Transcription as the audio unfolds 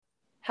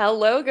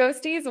Hello,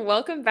 ghosties.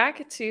 Welcome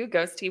back to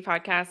Ghost Tea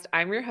Podcast.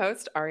 I'm your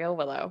host, Ariel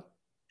Willow.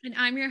 And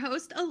I'm your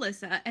host,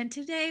 Alyssa. And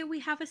today we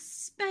have a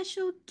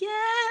special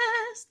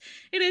guest.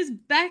 It is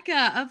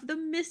Becca of the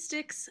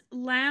Mystics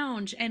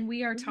Lounge. And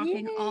we are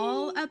talking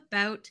all Yay!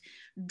 about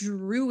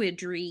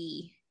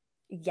druidry.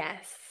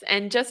 Yes.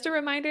 And just a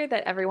reminder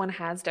that everyone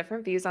has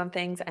different views on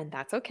things, and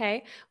that's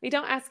okay. We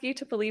don't ask you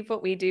to believe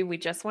what we do. We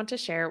just want to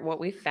share what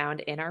we found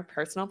in our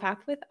personal path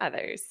with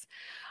others.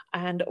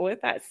 And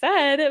with that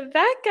said,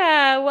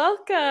 Becca,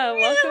 welcome.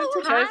 Welcome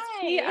to Ghost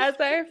Tea Hi. as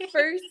our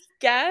first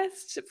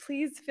guest.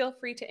 Please feel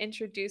free to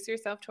introduce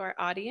yourself to our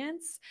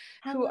audience.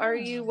 Who are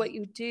you, Hello. what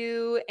you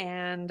do,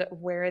 and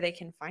where they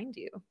can find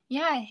you?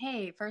 Yeah,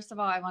 hey, first of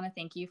all, I want to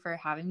thank you for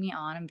having me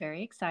on. I'm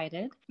very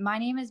excited. My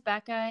name is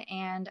Becca,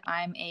 and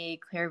I'm a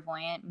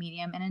clairvoyant,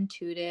 medium, and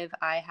intuitive.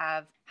 I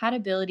have had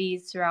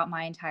abilities throughout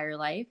my entire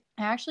life.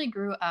 I actually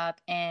grew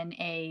up in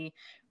a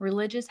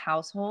religious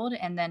household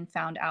and then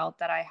found out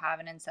that I have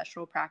an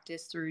ancestral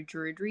practice through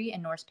druidry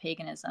and Norse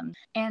paganism.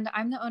 And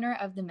I'm the owner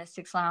of the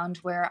Mystics Lounge,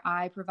 where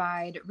I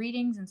provide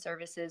readings and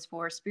services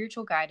for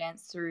spiritual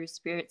guidance through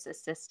Spirit's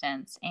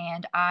assistance.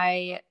 And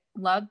I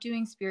love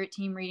doing spirit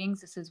team readings.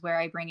 This is where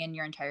I bring in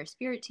your entire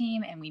spirit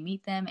team and we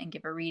meet them and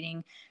give a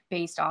reading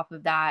based off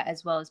of that,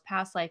 as well as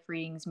past life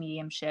readings,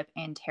 mediumship,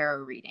 and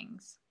tarot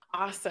readings.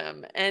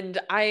 Awesome.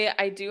 And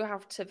I do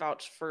have to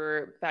vouch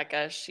for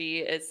Becca. She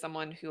is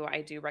someone who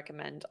I do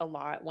recommend a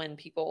lot when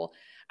people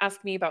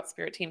ask me about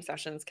spirit team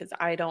sessions because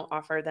I don't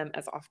offer them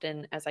as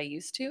often as I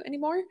used to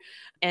anymore.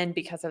 And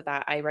because of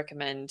that, I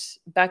recommend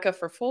Becca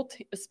for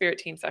spirit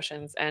team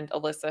sessions and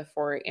Alyssa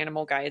for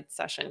animal guide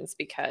sessions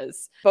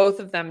because both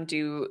of them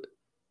do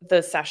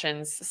the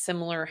sessions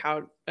similar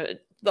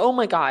oh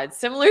my god,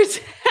 similar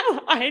to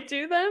how I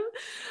do them.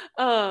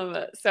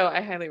 So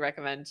I highly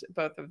recommend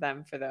both of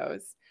them for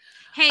those.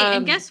 Hey, and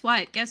Um, guess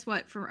what? Guess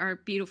what, for our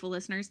beautiful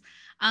listeners?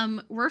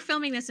 We're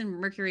filming this in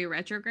Mercury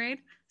retrograde.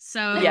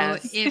 So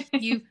yes, if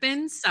you've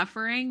been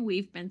suffering,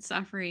 we've been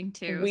suffering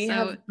too. we So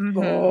have. Mm-hmm.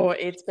 Oh,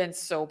 it's been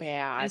so it's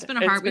bad. been a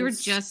It's hard. We been were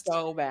just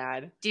so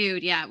bad.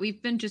 Dude, yeah,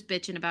 we've been just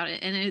bitching about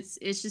it, and it's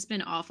just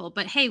been awful.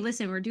 But hey,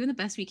 listen, we're doing the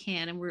best we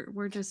can, and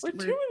we're just We're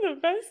doing the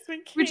best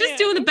we we're just can.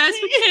 doing the best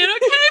we can.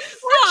 Okay, Okay,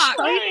 we're fuck.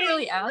 All you can trying.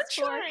 really ask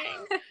We're for.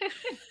 trying. I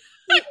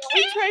We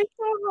can't. try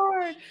so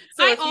hard.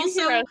 So I if you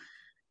hear us, also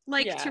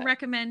like to yeah,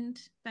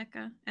 recommend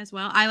Becca as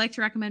well. I like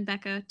to recommend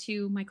Becca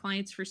to my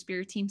clients for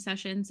spirit team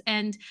sessions.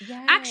 And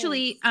yes,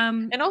 actually,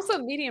 and also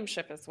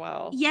mediumship as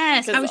well.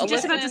 yes, I Because was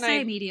just Alyssa about to and say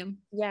I medium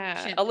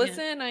Yeah, ship. Alyssa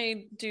Yeah. and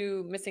I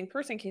do missing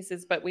person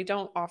cases, but we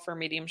don't offer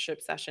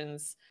mediumship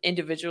sessions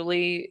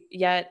individually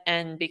yet.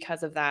 And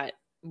because of that,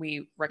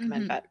 we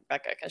recommend Mm-hmm.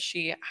 Becca because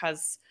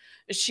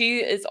she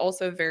is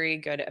also very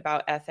good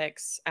about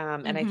ethics.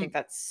 And I Mm-hmm. think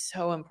that's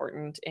so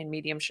important in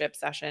mediumship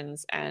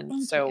sessions. And Thank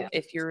you. so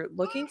if you're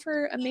looking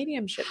for a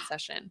mediumship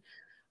session,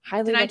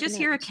 highly Did I just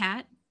hear a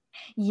recommend. cat?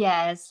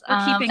 Yes.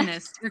 We're keeping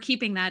this. We're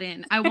keeping that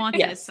in. I want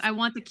this. Yes. I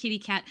want the kitty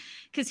cat.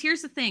 Because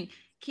here's the thing.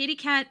 Kitty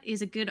cat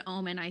is a good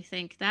omen, I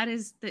think. That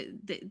is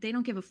they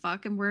don't give a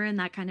fuck, and we're in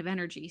that kind of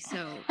energy.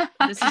 So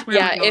this is where we're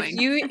Yeah, if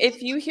going.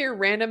 you hear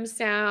random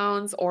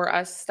sounds or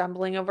us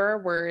stumbling over our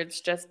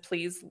words, just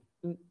please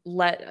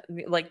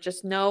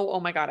just know, oh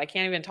my God, I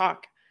can't even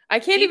talk. I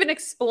can't even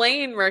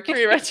explain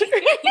Mercury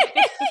retrograde.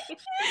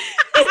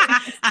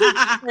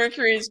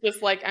 Mercury is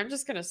just like, I'm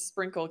just gonna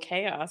sprinkle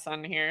chaos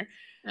on here.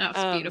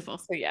 That's beautiful.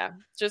 So yeah,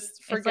 just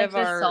It's like forgive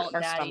the salt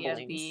our daddy of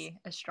stumblings. the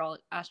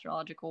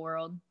astrological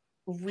world.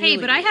 Hey,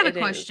 but I Really, have a it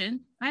is.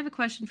 question. I have a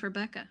question for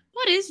Becca.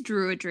 What is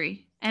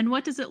druidry, and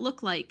what does it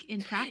look like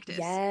in practice?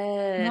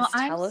 Well, Yes,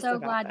 I'm tell us so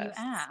about glad you this.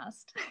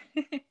 asked.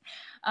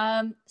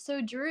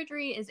 So,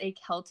 Druidry is a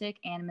Celtic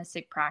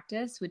animistic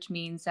practice, which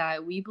means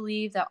that we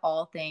believe that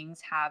all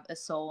things have a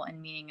soul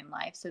and meaning in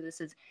life. So,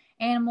 this is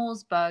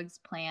animals, bugs,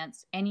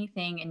 plants,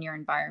 anything in your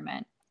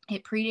environment.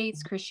 It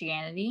predates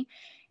Christianity,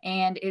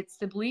 and it's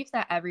the belief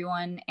that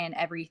everyone and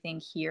everything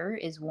here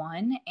is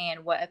one, and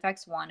what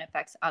affects one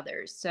affects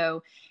others.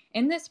 So,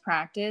 in this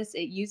practice,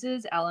 it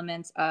uses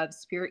elements of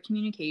spirit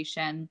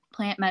communication,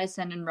 plant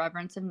medicine, and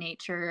reverence of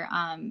nature,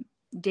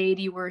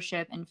 deity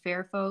worship, and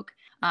fair folk,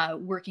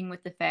 working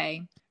with the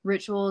Fae,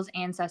 rituals,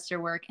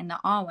 ancestor work, and the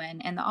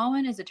Awen. And the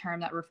Awen is a term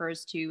that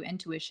refers to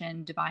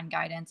intuition, divine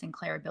guidance, and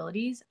clair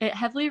abilities. It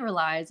heavily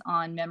relies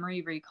on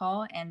memory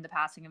recall and the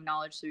passing of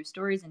knowledge through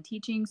stories and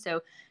teaching.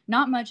 So,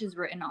 not much is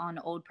written on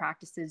old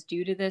practices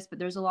due to this, but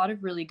there's a lot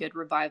of really good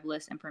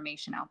revivalist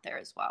information out there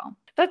as well.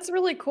 That's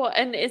really cool.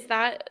 And is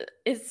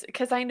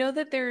because I know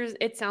that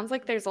it sounds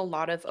like there's a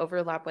lot of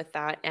overlap with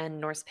that and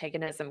Norse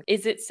paganism.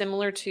 Is it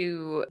similar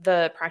to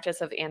the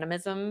practice of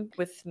animism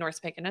with Norse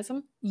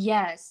paganism?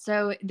 Yes,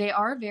 so they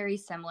are very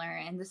similar,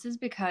 and this is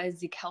because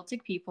the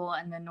Celtic people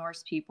and the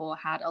Norse people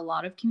had a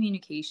lot of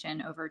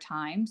communication over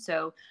time.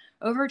 So,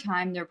 over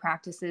time, their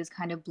practices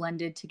kind of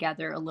blended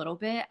together a little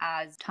bit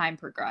as time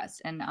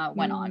progressed and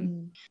went on.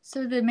 Mm.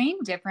 So, the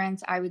main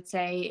difference I would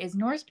say is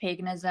Norse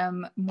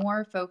paganism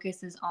more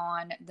focuses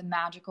on the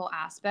magical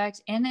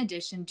aspect in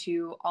addition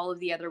to all of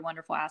the other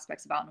wonderful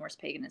aspects about Norse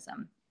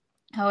paganism.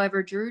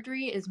 However,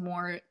 Druidry is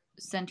more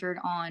centered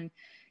on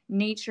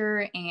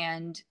nature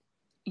and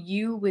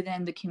you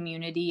within the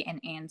community and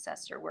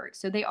ancestor work.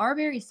 So they are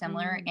very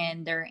similar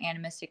in their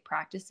animistic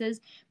practices,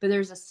 but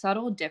there's a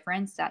subtle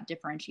difference that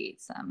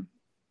differentiates them.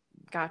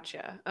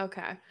 Gotcha.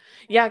 Okay.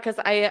 Yeah, because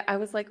I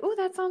was like, oh,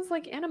 that sounds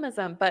like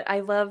animism, but I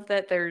love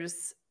that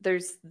there's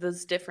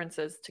those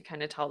differences to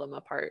kind of tell them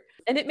apart.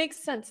 And it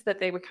makes sense that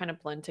they would kind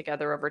of blend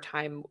together over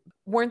time.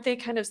 Weren't they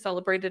kind of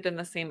celebrated in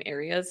the same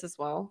areas as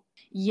well?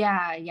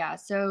 Yeah.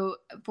 So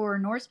for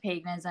Norse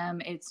paganism,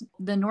 it's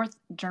the North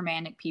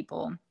Germanic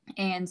people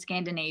and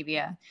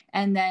Scandinavia.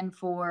 And then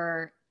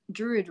for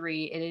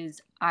Druidry, it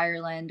is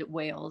Ireland,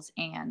 Wales,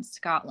 and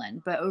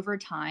Scotland. But over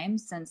time,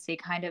 since they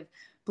kind of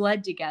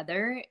bled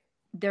together,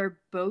 they're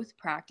both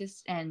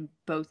practiced in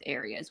both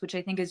areas, which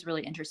I think is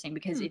really interesting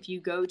because if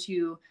you go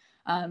to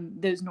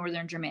those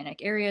Northern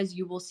Germanic areas,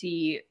 you will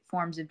see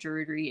forms of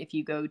Druidry. If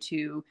you go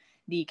to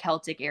the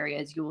Celtic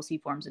areas, you will see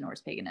forms of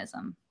Norse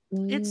paganism.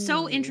 It's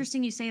so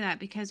interesting you say that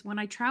because when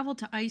I traveled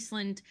to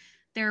Iceland,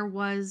 there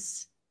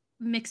was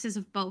mixes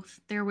of both.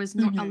 There was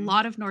a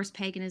lot of Norse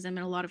paganism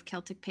and a lot of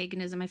Celtic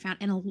paganism I found,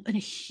 and a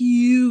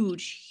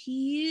huge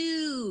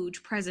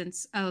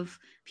presence of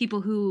people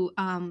who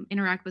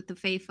interact with the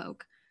Fae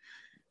folk.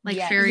 Like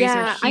fairies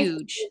are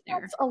huge there.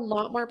 That's a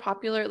lot more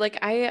popular. Like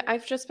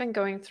I've just been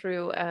going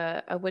through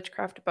a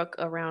witchcraft book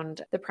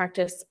around the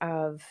practice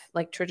of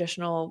like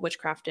traditional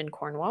witchcraft in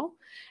Cornwall,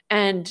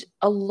 and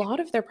a lot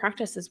of their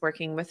practice is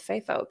working with Fae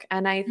folk.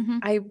 And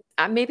I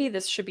maybe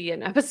this should be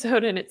an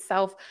episode in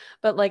itself,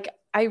 but like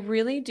I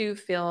really do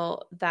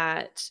feel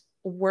that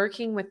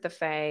working with the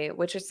Fae,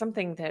 which is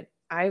something that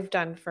I've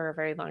done for a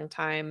very long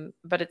time,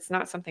 but it's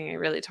not something I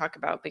really talk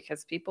about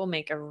because people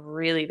make a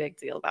really big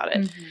deal about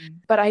it.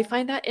 But I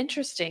find that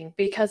interesting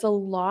because a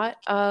lot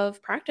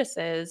of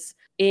practices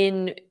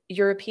in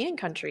European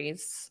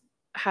countries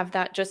have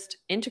that just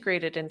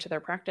integrated into their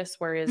practice,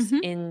 whereas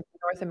in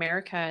North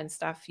America and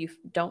stuff, you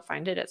don't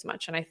find it as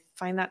much. And I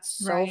find that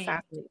so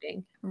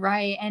fascinating.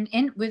 Right.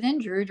 And within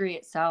Druidry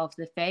itself,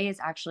 the Fae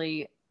is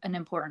actually an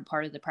important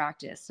part of the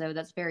practice. So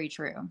that's very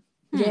true.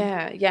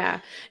 Yeah.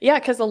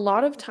 Because a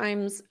lot of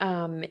times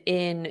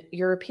in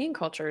European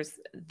cultures,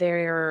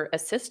 they're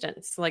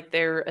assistants,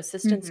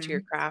 to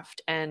your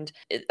craft. And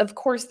of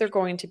course, they're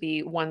going to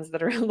be ones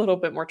that are a little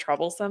bit more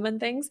troublesome and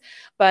things.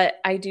 But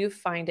I do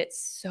find it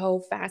so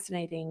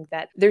fascinating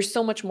that there's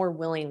so much more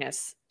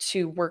willingness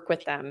to work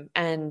with them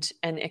and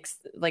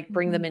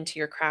bring them into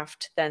your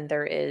craft than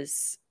there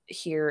is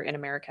here in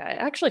America. It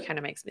actually kind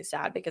of makes me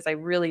sad because I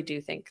really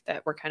do think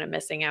that we're kind of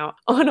missing out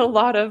on a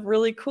lot of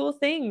really cool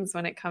things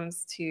when it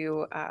comes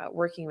to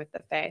working with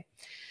the Fae.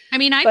 I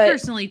mean, I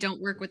personally don't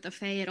work with the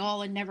Fae at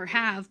all and never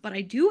have, but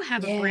I do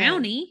have a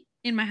brownie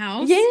in my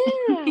house.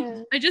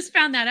 Yeah. I just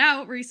found that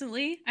out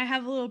recently. I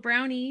have a little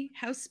brownie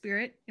house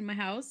spirit in my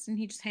house and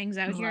he just hangs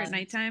out here at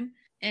nighttime.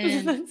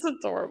 And that's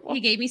adorable. He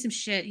gave me some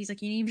shit. He's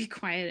like, you need to be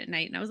quiet at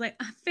night. And I was like,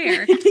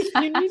 fair.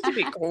 You need to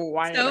be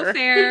quiet. So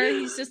fair.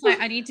 He's just like,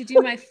 I need to do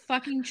my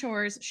fucking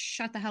chores.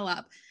 Shut the hell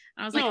up.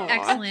 And I was like,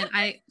 excellent.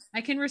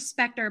 I can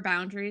respect our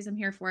boundaries. I'm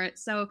here for it.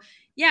 So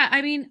yeah,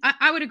 I mean,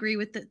 I would agree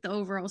with the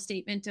overall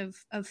statement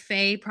of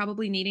Fae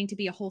probably needing to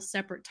be a whole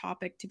separate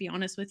topic, to be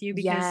honest with you.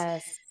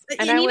 Because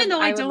and even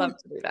though I don't love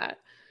to do that.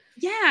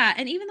 Yeah.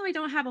 And even though I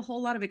don't have a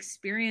whole lot of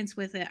experience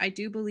with it, I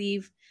do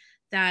believe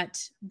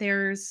that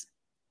there's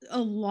a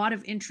lot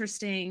of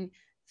interesting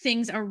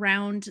things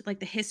around like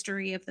the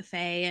history of the Fae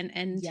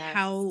and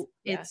how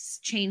it's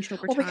changed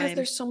over time. Because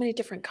there's so many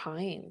different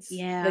kinds.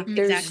 Yeah, like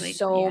there's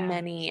so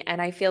many,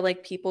 and I feel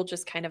like people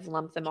just kind of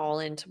lump them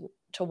all into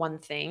one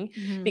thing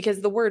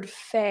because the word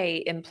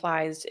Fae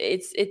implies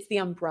it's the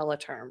umbrella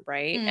term,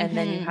 right? And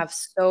then you have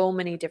so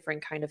many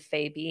different kind of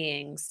Fae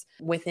beings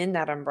within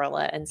that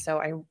umbrella, and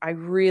so I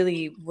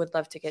really would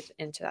love to get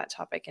into that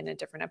topic in a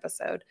different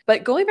episode.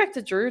 But going back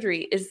to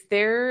Druidry, is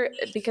there,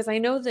 because I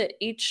know that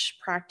each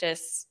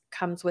practice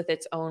comes with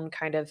its own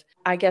kind of,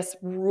 I guess,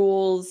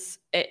 rules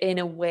in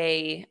a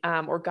way,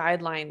 or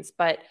guidelines,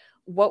 but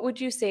what would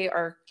you say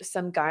are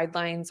some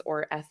guidelines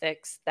or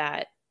ethics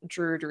that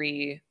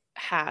Druidry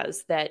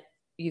has that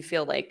you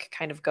feel like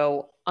kind of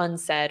go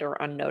unsaid or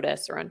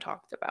unnoticed or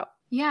untalked about?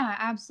 Yeah,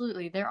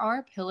 absolutely. There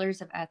are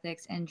pillars of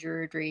ethics in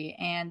Druidry,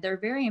 and they're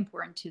very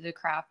important to the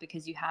craft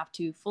because you have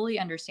to fully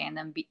understand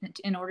them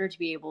in order to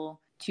be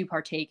able to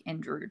partake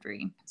in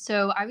Druidry.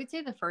 So I would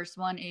say the first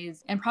one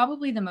is, and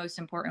probably the most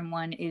important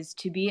one, is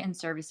to be in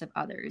service of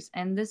others.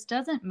 And this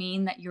doesn't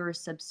mean that you're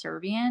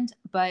subservient,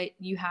 but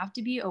you have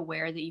to be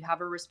aware that you have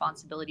a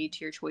responsibility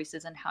to your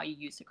choices and how you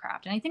use the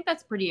craft. And I think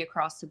that's pretty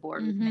across the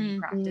board with many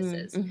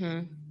practices.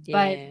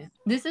 But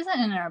this isn't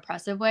in an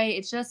oppressive way.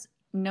 It's just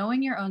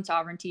knowing your own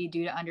sovereignty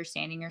due to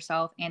understanding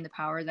yourself and the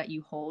power that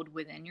you hold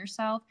within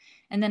yourself,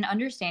 and then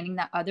understanding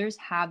that others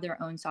have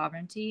their own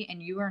sovereignty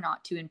and you are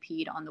not to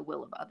impede on the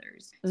will of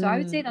others. So I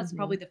would say that's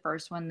probably the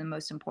first one, the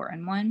most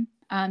important one.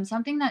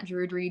 Something that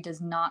Druidry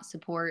does not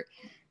support,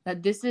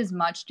 that this is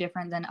much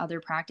different than other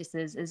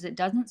practices, is it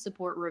doesn't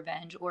support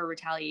revenge or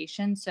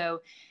retaliation.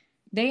 So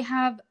they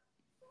have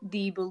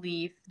the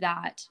belief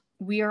that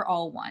we are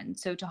all one.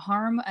 So to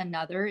harm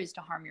another is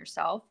to harm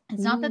yourself.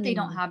 It's not that they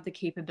don't have the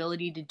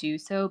capability to do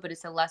so, but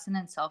it's a lesson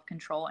in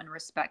self-control and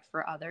respect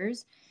for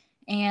others.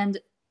 And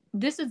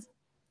this is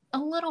a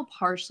little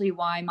partially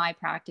why my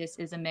practice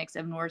is a mix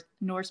of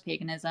Norse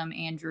paganism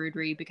and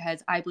Druidry,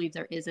 because I believe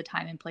there is a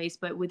time and place,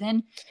 but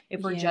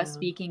if we're just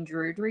speaking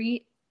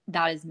Druidry,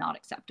 that is not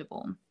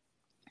acceptable.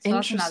 So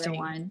that's another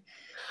one.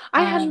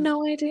 I had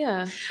no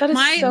idea. That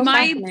is so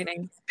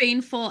fascinating. My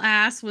baneful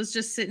ass was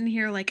just sitting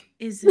here like,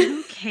 is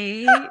it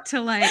okay to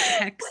like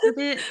hex a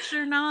bitch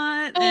or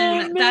not?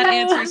 And that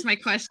answers my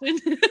question.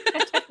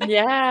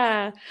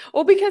 Yeah.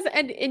 Well, because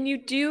and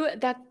you do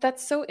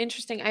that's so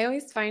interesting. I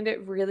always find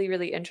it really,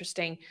 really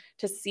interesting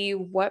to see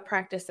what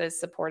practices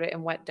support it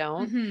and what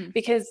don't.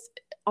 Because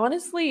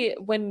honestly,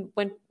 when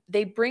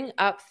they bring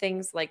up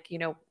things like,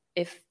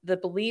 if the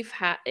belief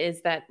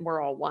is that we're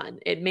all one,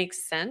 it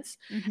makes sense.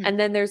 And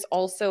then there's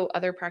also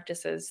other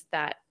practices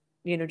that,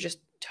 just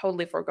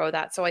totally forego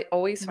that. So I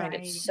always find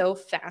it so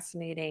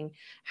fascinating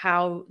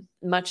how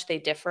much they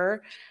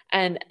differ.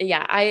 And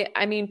yeah,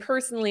 I mean,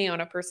 personally,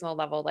 on a personal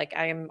level, like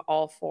I am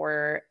all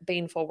for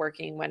baneful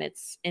working when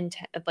it's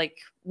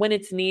when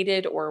it's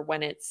needed or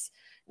when it's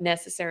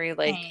necessary.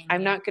 Like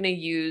I'm not going to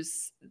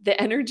use the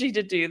energy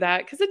to do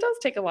that, because it does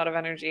take a lot of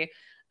energy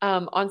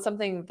on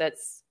something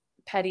that's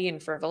petty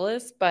and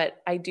frivolous,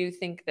 but I do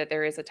think that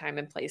there is a time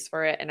and place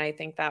for it. And I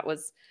think that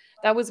was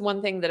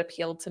one thing that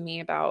appealed to me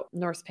about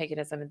Norse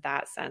paganism in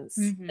that sense.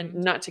 And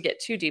not to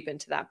get too deep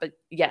into that, but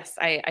yes,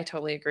 I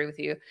totally agree with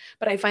you.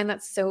 But I find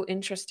that so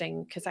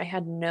interesting, because I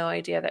had no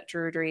idea that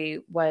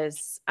Druidry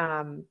was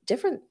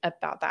different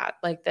about that.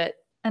 Like that.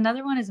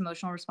 Another one is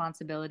emotional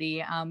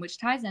responsibility, which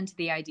ties into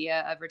the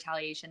idea of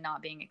retaliation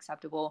not being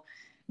acceptable,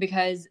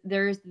 because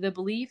there's the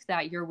belief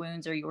that your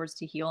wounds are yours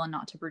to heal and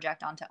not to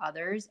project onto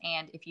others.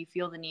 And if you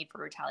feel the need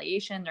for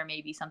retaliation, there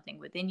may be something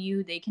within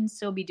you. They can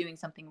still be doing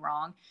something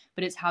wrong,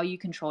 but it's how you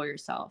control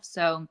yourself.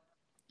 So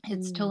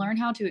it's to learn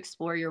how to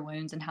explore your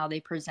wounds and how they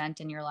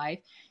present in your life,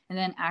 and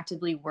then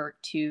actively work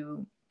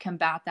to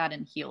combat that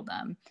and heal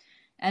them.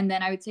 And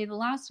then I would say the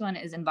last one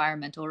is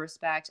environmental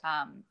respect,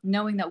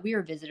 knowing that we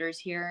are visitors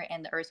here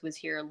and the earth was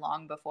here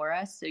long before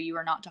us. So you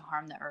are not to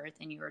harm the earth,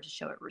 and you are to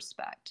show it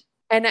respect.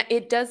 And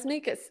it does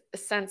make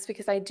sense,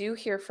 because I do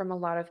hear from a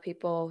lot of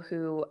people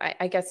who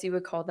I guess you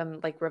would call them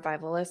like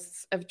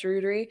revivalists of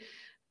Druidry,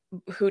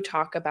 who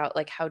talk about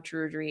like how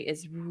Druidry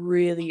is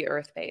really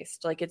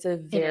earth-based. Like it's a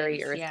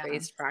very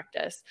earth-based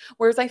practice.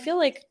 Whereas I feel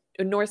like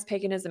Norse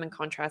paganism in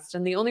contrast,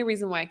 and the only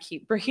reason why I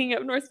keep bringing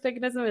up Norse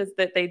paganism is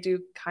that they do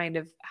kind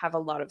of have a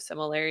lot of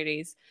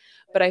similarities.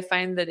 But I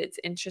find that it's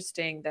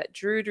interesting that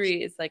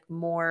Druidry is like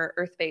more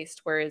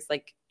earth-based, whereas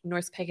like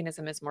Norse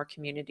paganism is more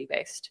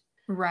community-based.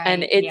 Right.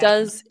 And it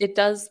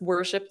does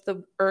worship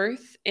the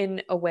earth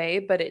in a way,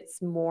 but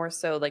it's more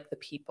so like the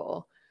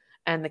people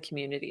and the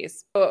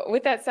communities. So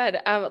with that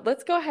said,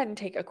 let's go ahead and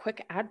take a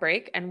quick ad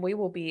break, and we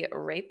will be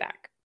right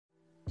back.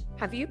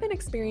 Have you been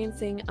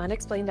experiencing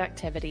unexplained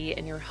activity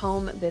in your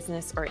home,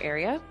 business, or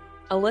area?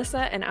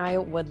 Alyssa and I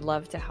would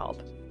love to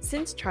help.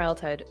 Since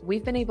childhood,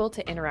 we've been able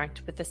to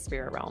interact with the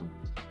spirit realm.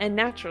 And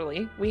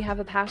naturally, we have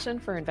a passion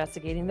for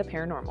investigating the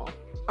paranormal.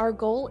 Our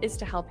goal is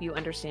to help you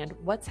understand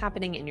what's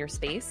happening in your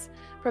space,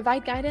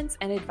 provide guidance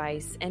and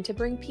advice, and to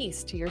bring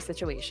peace to your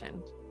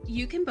situation.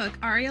 You can book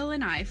Ariel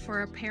and I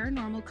for a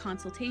paranormal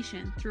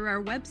consultation through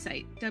our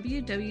website,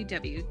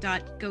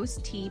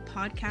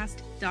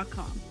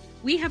 www.ghosttpodcast.com.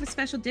 We have a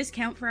special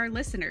discount for our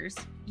listeners.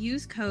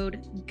 Use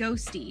code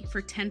GHOSTIE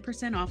for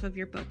 10% off of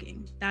your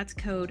booking. That's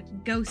code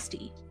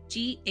GHOSTIE,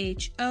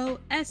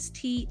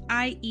 GHOSTIE,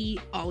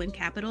 all in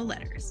capital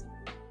letters.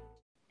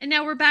 And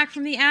now we're back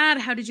from the ad.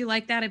 How did you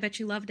like that? I bet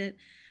you loved it.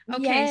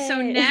 Okay, Yay.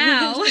 So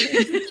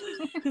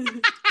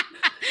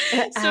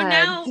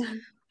now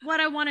what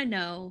I want to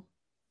know,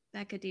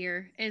 Becca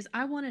dear, is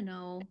I want to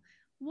know,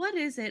 what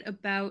is it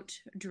about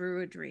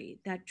Druidry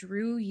that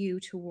drew you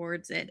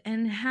towards it?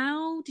 And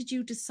how did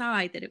you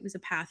decide that it was a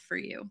path for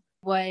you?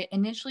 What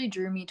initially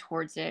drew me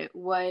towards it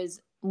was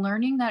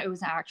learning that it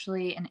was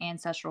actually an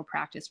ancestral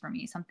practice for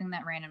me, something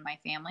that ran in my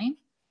family.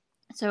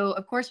 So,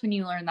 of course, when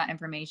you learn that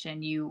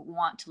information, you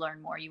want to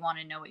learn more. You want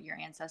to know what your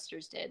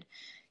ancestors did.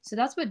 So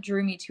that's what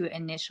drew me to it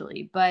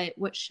initially. But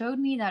what showed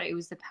me that it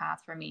was the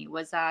path for me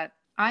was that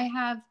I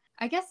have,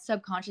 I guess,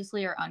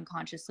 subconsciously or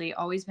unconsciously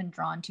always been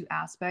drawn to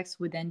aspects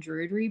within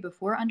Druidry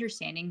before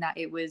understanding that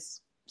it was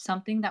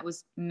something that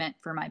was meant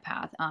for my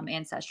path,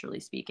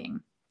 ancestrally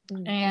speaking.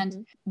 Mm-hmm.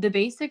 And the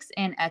basics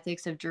and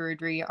ethics of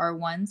Druidry are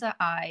ones that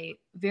I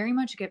very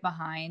much get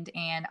behind,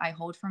 and I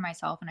hold for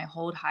myself, and I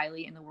hold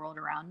highly in the world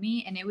around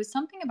me. And it was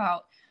something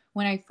about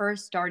when I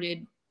first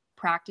started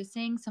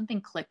practicing, something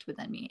clicked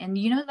within me. And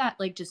you know that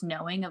like just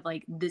knowing of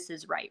like, this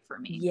is right for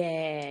me.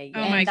 Yeah.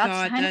 Oh my God.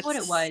 That's kind of what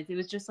it was. It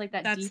was just like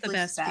that that's deep the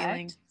best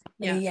respect.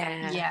 feeling.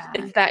 Yeah.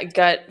 It's that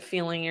gut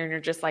feeling, and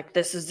you're just like,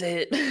 this is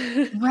it.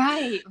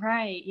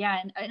 Right.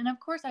 Yeah. And of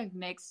course I've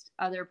mixed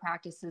other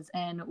practices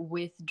in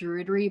with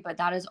Druidry, but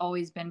that has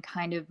always been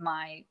kind of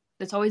my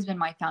that's always been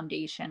my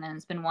foundation, and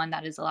it's been one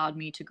that has allowed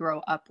me to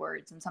grow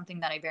upwards, and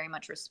something that I very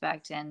much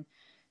respect and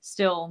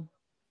still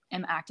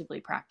am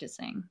actively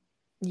practicing.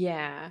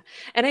 Yeah.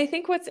 And I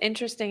think what's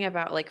interesting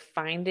about like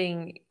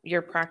finding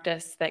your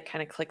practice that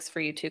kind of clicks for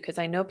you too, because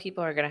I know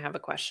people are going to have a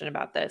question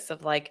about this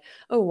of like,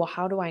 oh, well,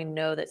 how do I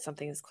know that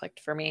something has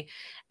clicked for me?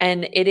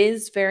 And it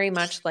is very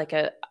much like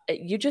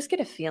you just get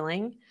a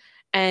feeling.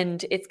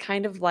 And it's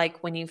kind of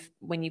like when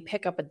you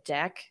pick up a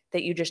deck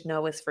that you just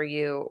know is for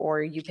you,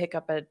 or you pick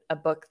up a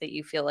book that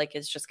you feel like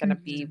is just going to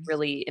be Mhm.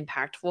 really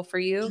impactful for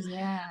you,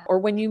 Yeah. or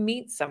when you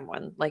meet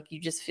someone, like you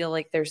just feel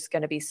like there's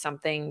going to be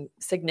something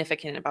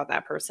significant about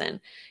that person.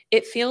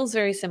 It feels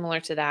very similar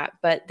to that,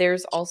 but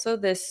there's also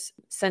this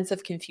sense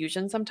of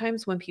confusion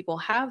sometimes when people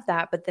have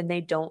that, but then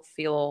they don't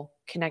feel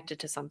connected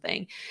to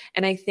something.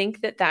 And I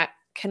think that that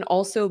can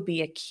also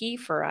be a key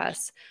for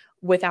us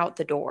without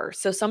the door.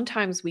 So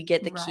sometimes we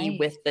get the key Right.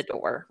 with the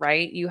door,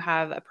 right? You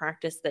have a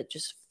practice that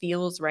just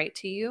feels right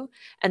to you,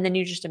 and then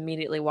you just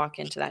immediately walk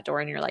into that door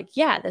and you're like,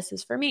 yeah, this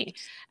is for me.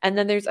 And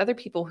then there's other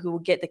people who will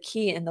get the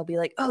key and they'll be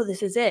like, oh,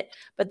 this is it.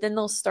 But then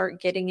they'll start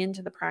getting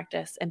into the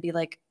practice and be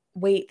like,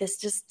 wait, this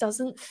just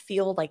doesn't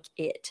feel like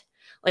it.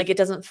 Like it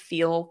doesn't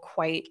feel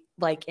quite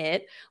like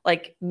it.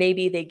 Like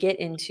maybe they get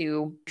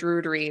into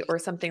Druidry or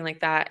something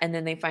like that, and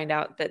then they find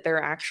out that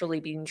they're actually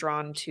being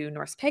drawn to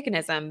Norse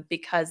paganism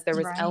because there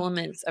was Right.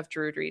 elements of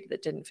Druidry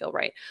that didn't feel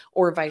right,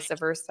 or vice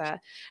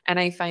versa. And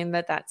I find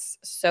that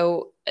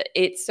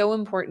it's so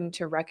important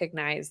to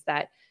recognize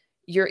that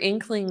your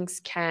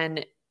inklings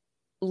can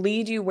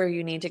lead you where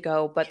you need to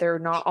go, but they're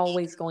not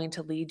always going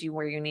to lead you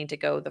where you need to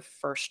go the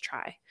first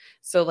try.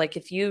 So like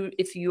if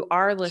you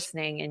are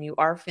listening and you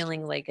are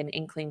feeling like an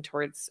inkling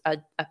towards a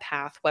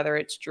path, whether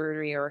it's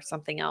Druidry or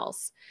something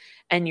else,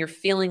 and you're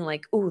feeling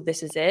like, oh,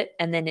 this is it,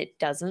 and then it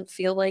doesn't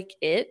feel like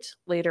it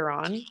later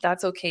on,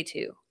 that's okay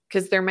too.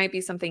 Because there might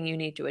be something you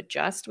need to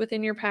adjust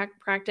within your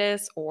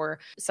practice, or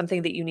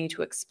something that you need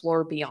to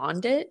explore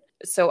beyond it.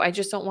 So I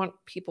just don't want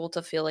people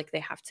to feel like they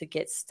have to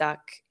get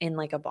stuck in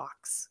like a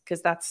box,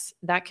 because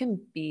that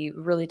can be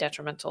really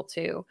detrimental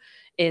too,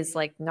 is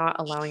like not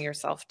allowing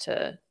yourself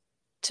to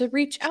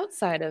reach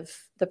outside of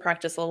the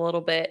practice a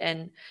little bit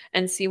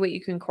and see what you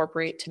can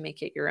incorporate to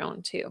make it your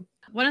own too.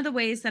 One of the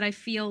ways that I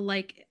feel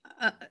like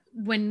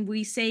when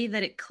we say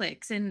that it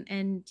clicks,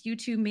 and you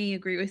two may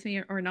agree with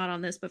me or not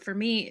on this, but for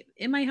me,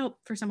 it might help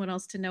for someone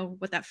else to know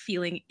what that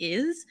feeling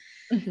is.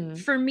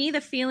 Mhm. For me,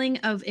 the feeling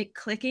of it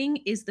clicking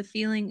is the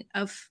feeling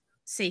of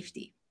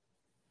safety.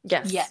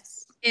 Yes.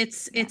 Yes.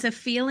 It's a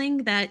feeling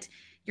that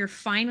you're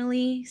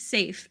finally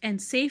safe,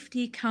 and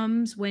safety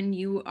comes when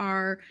you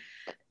are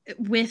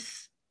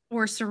with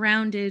or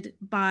surrounded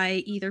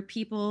by either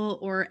people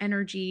or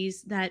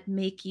energies that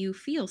make you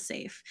feel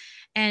safe.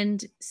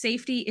 And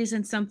safety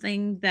isn't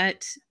something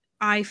that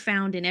I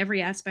found in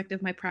every aspect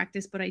of my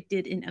practice, but I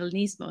did in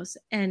Elenismos.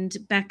 And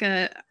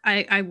Becca,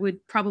 I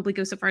would probably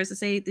go so far as to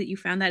say that you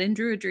found that in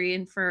Druidry,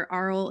 and for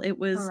Arl, it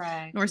was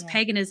Correct. Norse Yeah.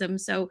 paganism.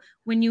 So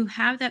when you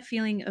have that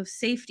feeling of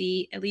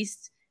safety, at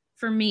least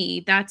for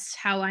me, that's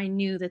how I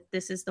knew that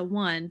this is the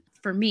one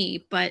for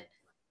me. But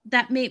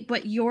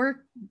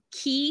your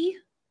key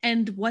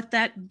and what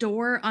that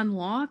door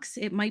unlocks,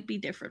 it might be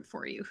different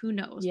for you. Who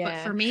knows? But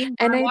Yeah. for me, when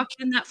And I I walked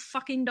in that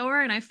fucking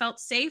door and I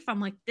felt safe, I'm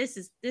like, this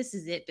is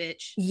it,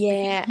 bitch.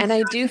 Yeah, and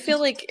I do feel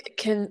like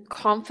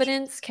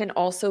confidence can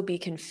also be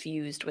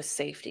confused with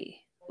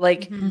safety.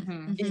 Like Mhm.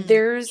 Mhm.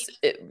 Mhm.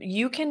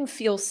 you can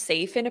feel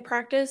safe in a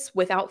practice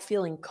without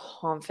feeling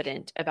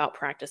confident about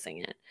practicing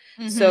it.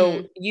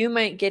 So Mhm. you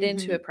might get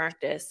into a Mhm.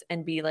 practice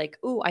and be like,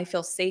 "Oh, I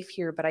feel safe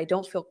here, but I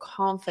don't feel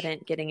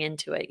confident getting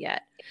into it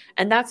yet."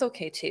 And that's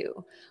okay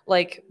too.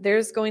 Like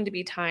there's going to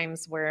be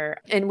times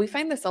where, and we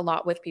find this a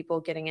lot with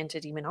people getting into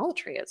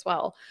demonolatry as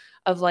well,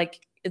 of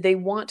like they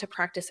want to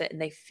practice it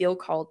and they feel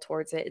called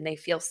towards it and they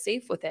feel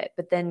safe with it,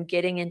 but then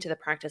getting into the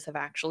practice of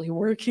actually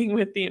working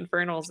with the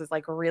infernals is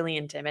like really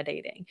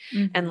intimidating,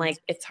 and Mhm. like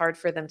it's hard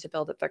for them to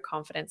build up their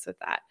confidence with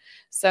that.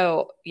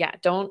 So yeah,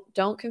 don't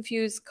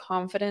confuse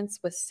confidence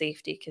with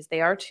safety, because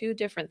they are two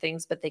different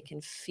things, but they can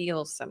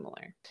feel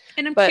similar.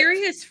 And I'm But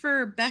curious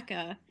for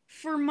Becca.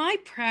 For my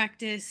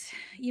practice,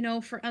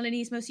 for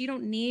Elenismos, you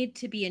don't need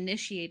to be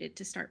initiated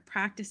to start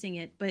practicing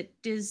it. But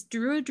does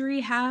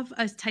Druidry have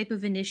a type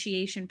of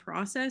initiation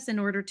process in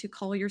order to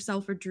call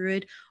yourself a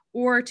druid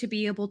or to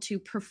be able to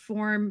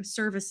perform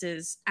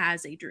services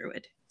as a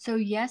druid? So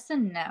yes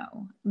and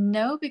no.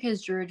 No,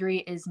 because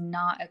Druidry is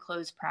not a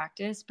closed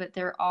practice, but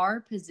there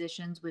are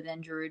positions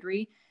within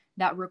Druidry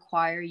that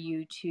require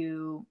you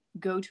to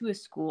go to a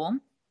school.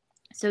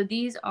 So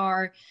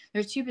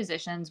there's two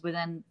positions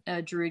within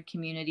a Druid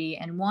community,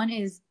 and one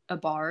is a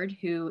bard,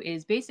 who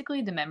is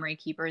basically the memory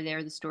keeper.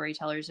 They're the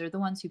storytellers, they're the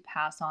ones who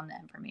pass on the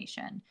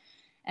information.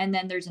 And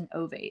then there's an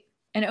ovate.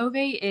 An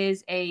ovate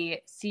is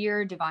a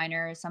seer,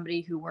 diviner, somebody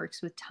who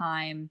works with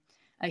time,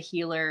 a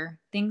healer,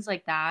 things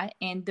like that.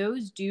 And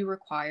those do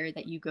require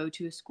that you go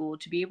to a school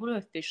to be able to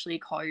officially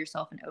call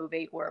yourself an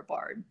ovate or a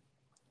bard.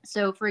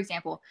 So, for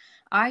example,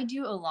 I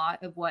do a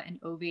lot of what an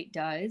ovate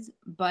does,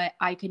 but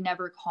I could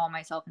never call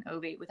myself an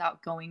ovate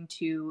without going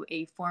to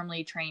a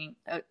formally trained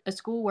a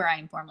school where I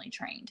am formally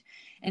trained.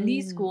 And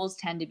these Mm. schools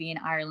tend to be in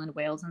Ireland,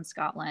 Wales, and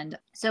Scotland.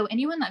 So,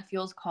 anyone that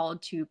feels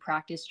called to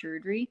practice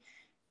Druidry,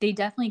 they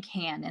definitely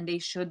can and they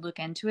should look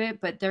into it.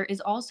 But there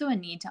is also a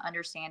need to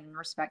understand and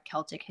respect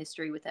Celtic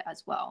history with it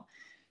as well.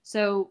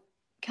 So,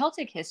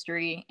 Celtic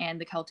history and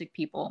the Celtic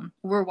people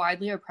were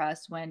widely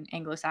oppressed when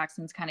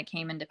Anglo-Saxons kind of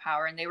came into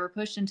power, and they were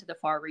pushed into the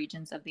far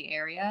regions of the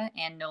area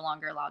and no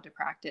longer allowed to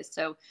practice.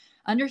 So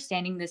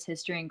understanding this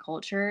history and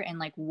culture and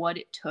like what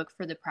it took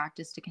for the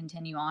practice to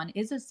continue on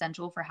is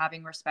essential for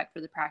having respect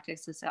for the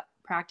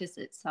practice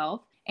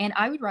itself. And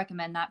I would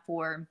recommend that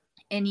for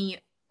any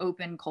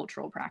open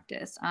cultural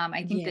practice.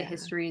 I think the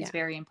history is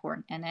very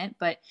important in it,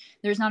 but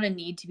there's not a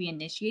need to be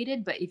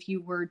initiated. But if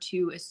you were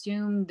to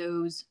assume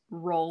those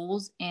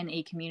roles in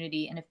a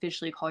community and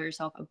officially call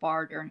yourself a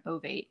bard or an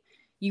ovate,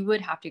 you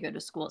would have to go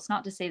to school. It's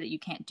not to say that you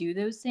can't do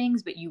those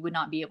things, but you would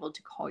not be able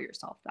to call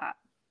yourself that.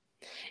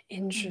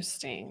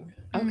 Interesting.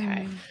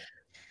 Okay.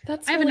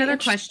 That's I have really another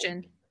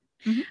question.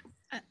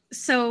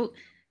 So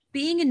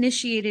being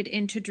initiated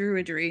into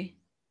Druidry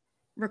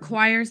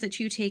requires that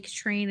you take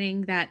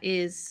training that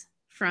is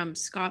from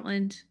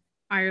Scotland,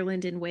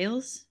 Ireland, and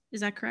Wales.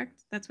 Is that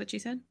correct? That's what you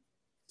said?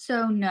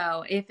 So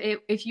no,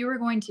 if you were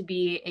going to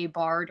be a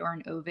bard or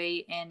an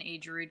ovate in a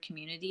druid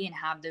community and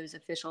have those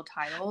official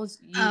titles,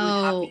 you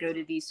would have to go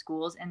to these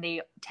schools, and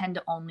they tend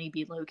to only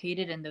be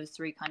located in those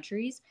 3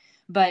 countries.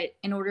 But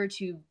in order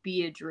to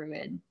be a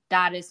druid,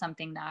 that is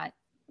something that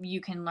you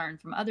can learn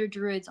from other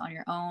druids on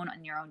your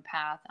own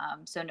path.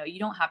 So no, you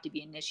don't have to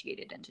be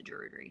initiated into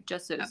druidry,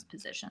 just those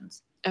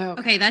positions.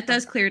 Okay, that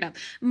does clear it up.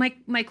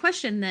 My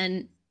question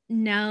then,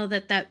 now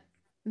that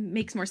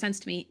makes more sense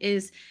to me,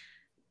 is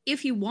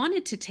if you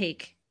wanted to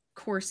take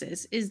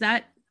courses,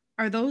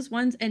 are those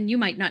ones, and you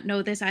might not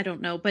know this, I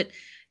don't know, but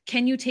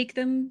can you take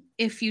them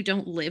if you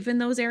don't live in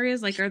those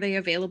areas? Like, are they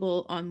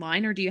available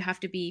online, or do you have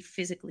to be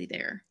physically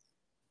there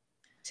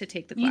to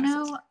take the classes?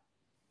 You know,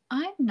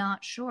 I'm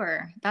not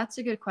sure. That's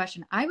a good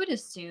question. I would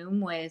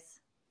assume with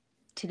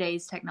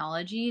today's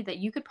technology that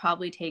you could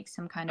probably take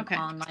some kind of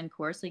online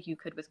course like you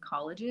could with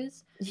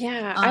colleges.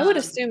 Yeah, I would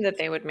assume that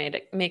they would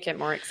make it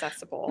more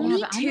accessible.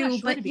 Me too,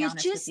 but you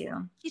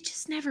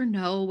just never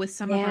know with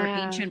some of our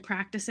ancient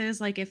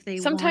practices, like if they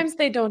sometimes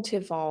they don't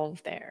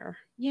evolve there.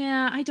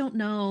 Yeah, I don't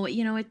know.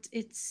 You know,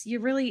 it's you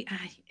really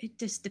it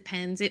just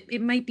depends.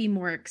 It might be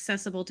more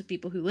accessible to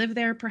people who live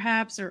there,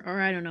 perhaps,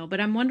 or I don't know.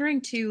 But I'm wondering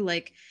too,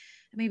 like,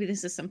 maybe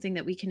this is something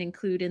that we can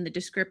include in the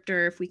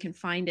descriptor if we can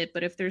find it,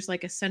 but if there's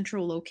like a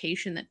central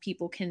location that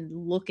people can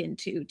look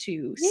into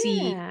to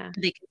see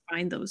they can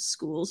find those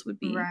schools would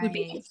be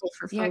helpful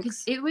for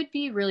folks. It would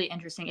be really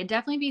interesting. It'd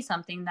definitely be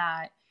something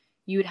that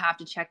you would have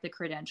to check the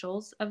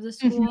credentials of the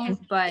school,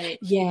 but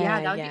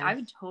I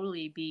would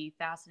totally be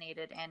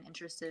fascinated and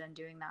interested in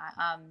doing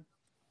that.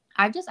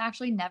 I've just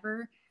actually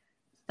never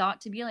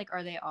thought to be like,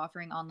 are they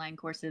offering online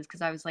courses?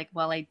 Because I was like,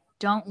 well, I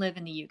don't live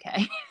in the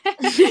UK.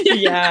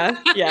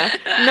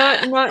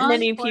 Not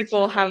many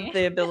people have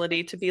the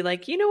ability to be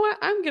like, you know what,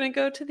 I'm gonna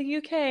go to the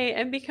UK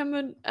and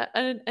become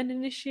an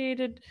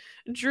initiated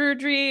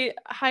druidry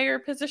higher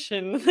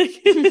position.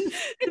 That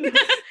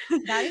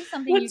is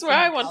something that's where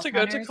I want to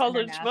go to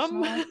college,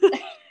 Mom.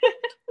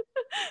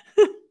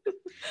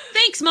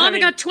 Thanks, Mom. I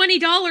got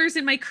 $20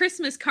 in my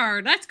Christmas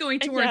card. That's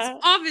going towards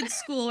Ovid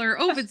School or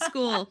Ovid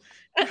School.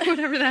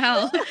 Whatever the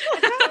hell.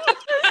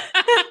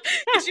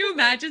 Could you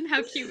imagine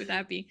how cute would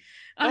that be?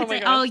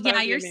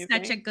 You're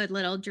such a good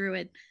little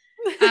druid.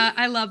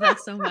 I love that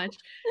so much.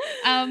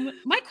 My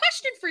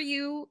question for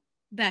you,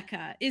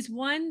 Becca, is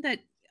one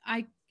that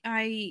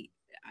I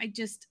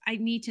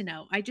need to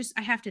know. I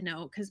have to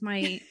know because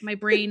my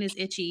brain is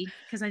itchy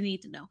because I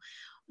need to know.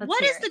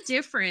 What is the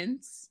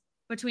difference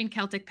between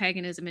Celtic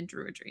paganism and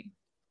druidry?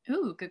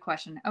 Ooh, good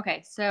question.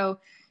 Okay, so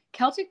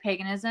Celtic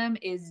paganism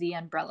is the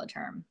umbrella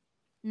term.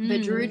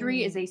 But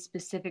druidry is a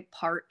specific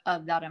part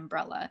of that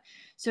umbrella.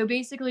 So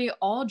basically,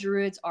 all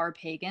druids are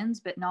pagans,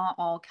 but not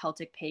all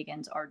Celtic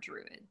pagans are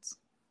druids.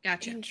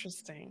 Gotcha.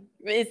 Interesting.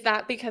 Is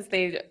that because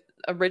they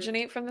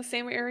originate from the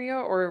same area,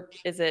 or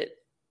is it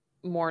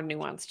more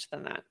nuanced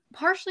than that?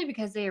 Partially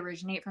because they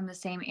originate from the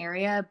same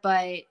area,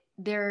 but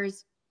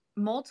there's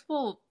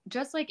multiple,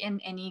 just like in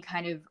any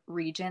kind of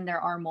region,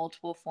 there are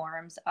multiple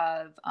forms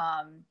of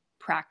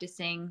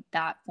practicing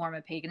that form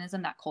of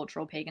paganism, that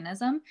cultural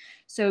paganism.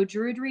 So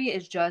druidry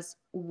is just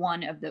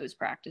one of those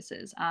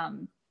practices.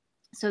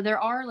 So there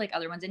are like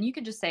other ones, and you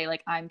could just say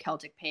like, I'm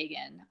Celtic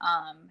pagan,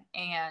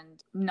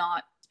 and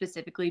not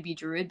specifically be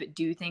druid, but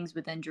do things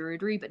within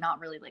druidry, but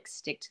not really like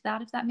stick to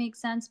that, if that makes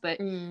sense. But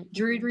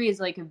druidry is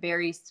like a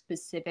very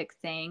specific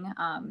thing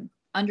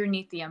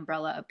underneath the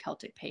umbrella of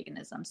Celtic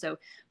paganism. So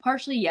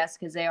partially, yes,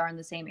 because they are in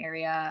the same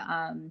area.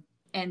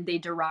 and they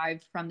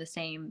derived from the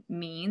same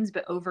means,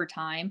 but over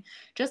time,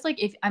 just like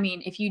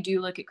if you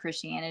do look at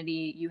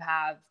Christianity, you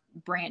have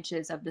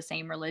branches of the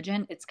same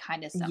religion. It's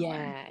kind of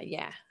similar.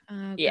 Yeah.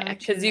 Oh, Yeah,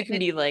 because gotcha. you can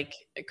be like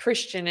a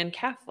Christian and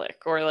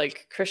Catholic, or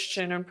like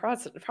Christian and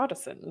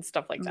Protestant and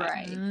stuff like that.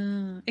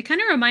 Right. It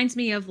kind of reminds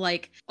me of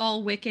like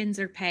all Wiccans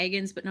are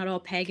pagans, but not all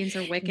pagans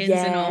are Wiccans,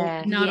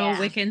 and not all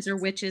Wiccans are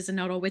witches, and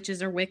not all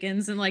witches are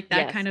Wiccans, and like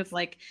that kind of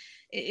like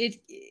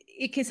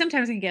it can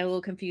sometimes get a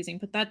little confusing,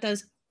 but that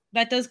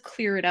does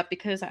clear it up,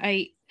 because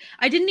I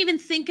didn't even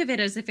think of it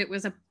as if it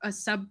was a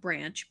sub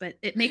branch, but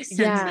it makes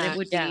sense that it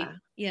would be.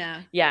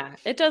 Yeah,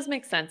 it does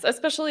make sense,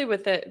 especially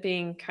with it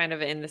being kind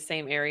of in the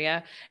same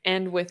area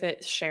and with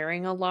it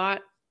sharing a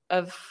lot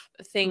of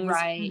things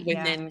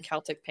within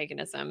Celtic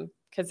paganism,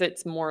 because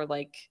it's more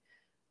like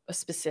a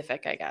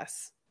specific, I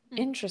guess.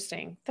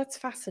 Interesting. That's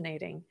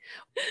fascinating.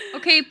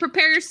 Okay,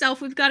 prepare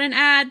yourself. We've got an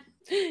ad.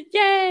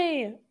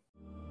 Yay!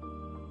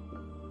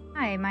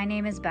 Hi, my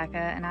name is Becca,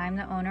 and I'm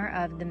the owner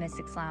of The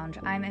Mystics Lounge.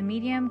 I'm a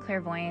medium,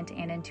 clairvoyant,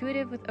 and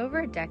intuitive with over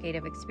a decade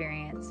of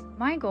experience.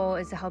 My goal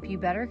is to help you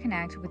better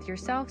connect with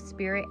yourself,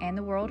 spirit, and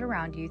the world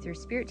around you through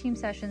spirit team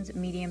sessions,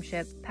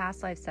 mediumship,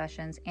 past life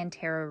sessions, and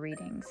tarot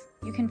readings.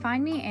 You can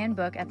find me and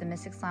book at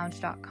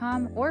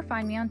themysticslounge.com or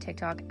find me on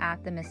TikTok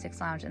at The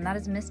Mystics Lounge, and that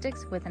is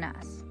Mystics with an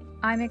S.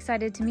 I'm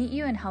excited to meet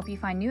you and help you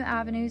find new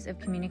avenues of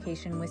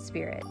communication with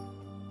spirit.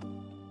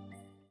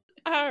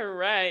 All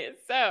right,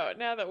 so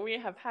now that we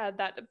have had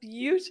that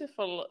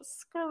beautiful,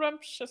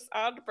 scrumptious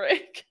ad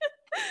break,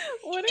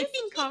 what are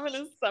some common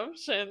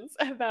assumptions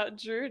about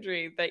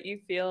Druidry that you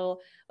feel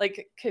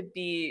like could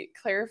be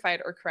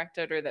clarified or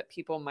corrected, or that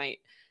people might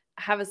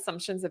have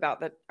assumptions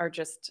about that are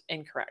just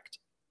incorrect?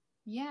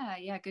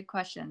 Yeah, good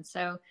question.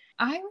 So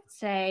I would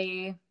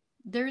say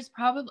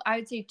I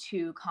would say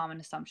two common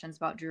assumptions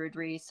about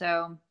Druidry.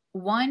 So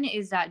one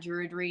is that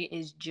Druidry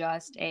is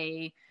just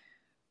a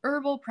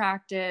herbal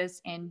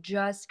practice and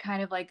just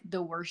kind of like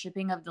the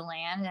worshiping of the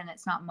land, and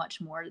it's not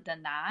much more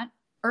than that.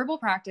 Herbal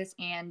practice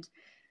and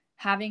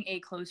having a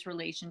close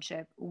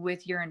relationship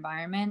with your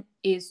environment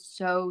is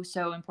so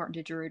important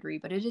to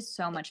Druidry, but it is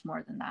so much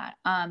more than that.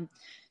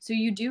 So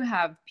you do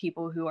have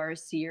people who are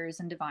seers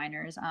and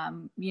diviners.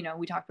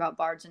 We talked about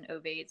bards and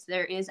ovates.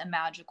 There is a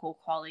magical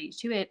quality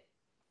to it.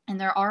 And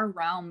there are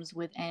realms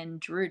within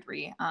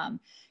Druidry.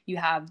 You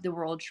have the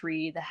world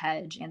tree, the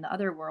hedge, and the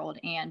other world,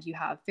 and you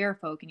have fair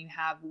folk, and you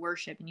have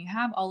worship, and you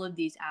have all of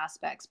these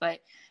aspects. But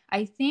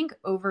I think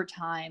over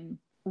time,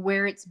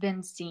 where it's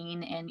been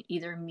seen in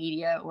either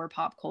media or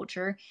pop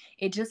culture,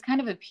 it just kind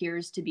of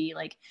appears to be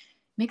like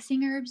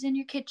mixing herbs in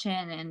your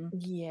kitchen and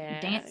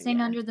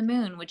dancing under the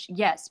moon, which,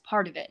 yes,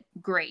 part of it,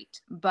 great,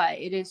 but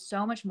it is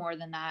so much more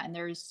than that, and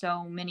there's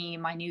so many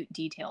minute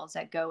details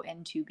that go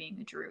into being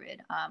a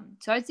druid.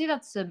 So I'd say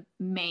that's the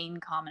main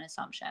common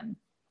assumption.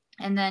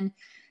 And then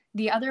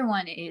the other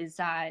one is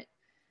that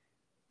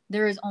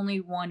there is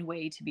only one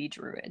way to be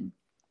druid,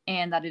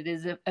 and that it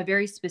is a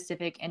very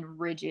specific and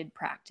rigid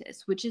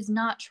practice, which is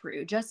not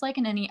true. Just like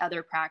in any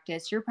other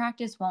practice, your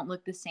practice won't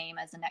look the same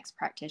as the next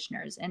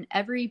practitioner's. In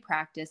every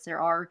practice, there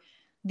are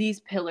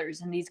these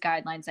pillars and these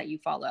guidelines that you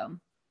follow.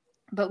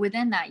 But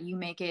within that, you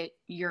make it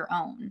your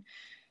own.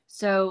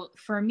 So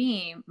for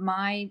me,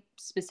 my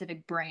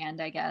specific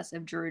brand, I guess,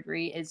 of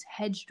Druidry is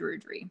Hedge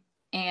Druidry.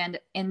 And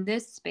in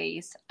this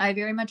space, I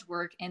very much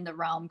work in the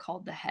realm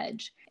called the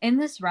Hedge. In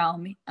this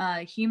realm,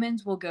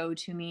 humans will go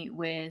to meet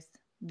with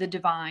the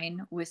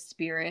divine, with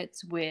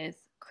spirits, with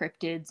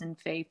cryptids and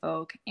fae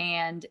folk,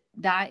 and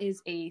that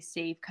is a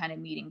safe kind of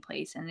meeting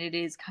place. And it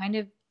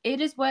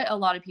is what a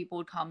lot of people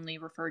would commonly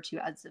refer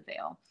to as the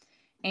Veil.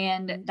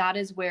 And that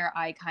is where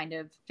I kind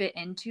of fit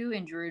into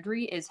in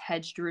Druidry, is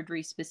Hedge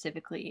Druidry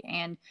specifically,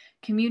 and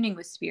communing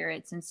with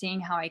spirits and seeing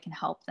how I can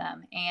help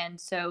them.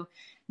 And so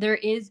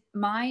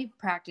my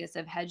practice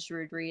of Hedge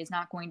Druidry is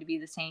not going to be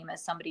the same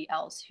as somebody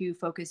else who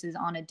focuses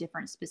on a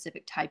different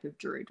specific type of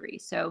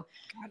Druidry. So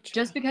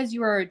just because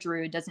you are a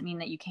Druid doesn't mean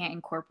that you can't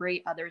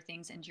incorporate other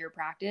things into your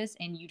practice,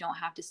 and you don't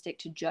have to stick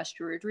to just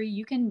Druidry.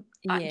 You can,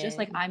 just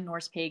like I'm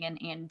Norse pagan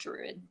and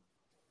Druid.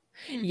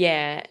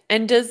 Yeah.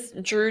 And does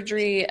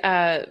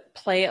Druidry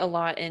play a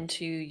lot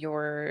into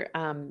your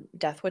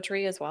death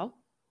witchery as well?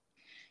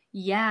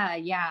 Yeah,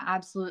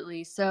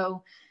 absolutely.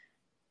 So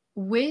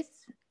with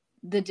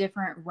the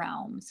different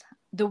realms,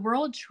 the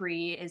world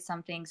tree is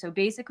something. So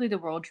basically the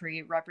world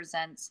tree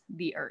represents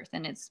the earth,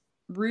 and it's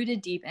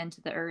rooted deep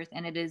into the earth,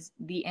 and it is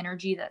the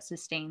energy that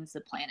sustains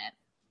the planet.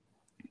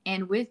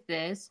 And with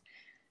this,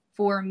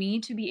 for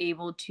me to be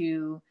able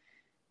to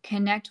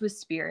connect with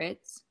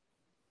spirits,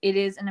 it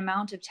is an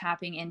amount of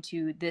tapping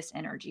into this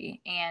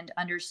energy and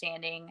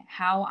understanding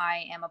how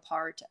I am a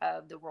part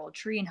of the world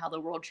tree, and how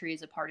the world tree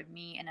is a part of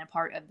me and a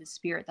part of the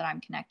spirit that I'm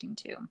connecting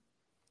to.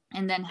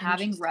 And then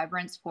having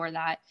reverence for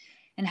that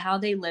and how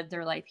they live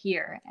their life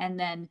here, and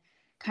then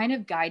kind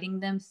of guiding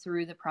them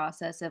through the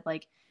process of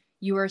like,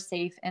 you are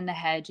safe in the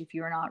hedge. If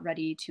you are not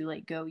ready to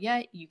like go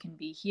yet, you can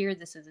be here.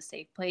 This is a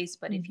safe place.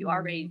 But if you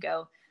are ready to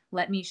go,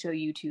 let me show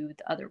you to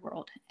the other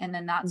world. And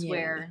then that's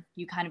where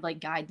you kind of like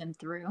guide them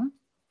through.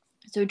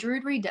 So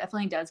Druidry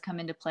definitely does come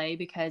into play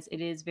because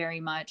it is very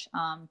much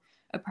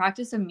a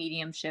practice of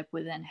mediumship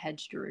within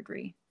hedge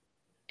Druidry.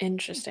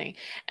 Interesting.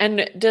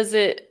 And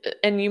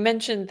and you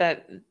mentioned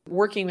that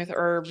working with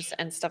herbs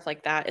and stuff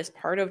like that is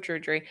part of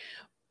Druidry.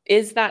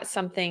 Is that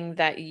something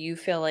that you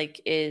feel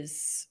like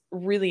is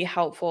really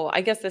helpful?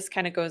 I guess this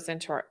kind of goes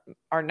into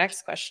our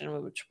next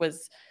question, which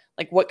was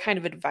like what kind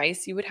of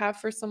advice you would have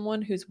for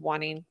someone who's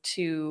wanting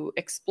to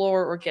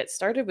explore or get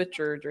started with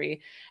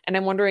Druidry. And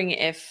I'm wondering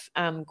if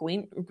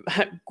Gween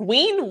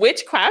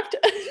witchcraft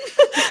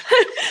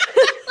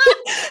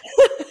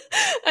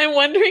I'm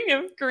wondering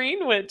if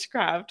green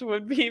witchcraft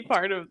would be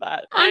part of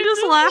that. I'm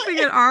just laughing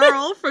at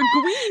Arl for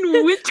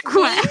Gween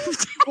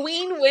witchcraft.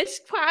 Gween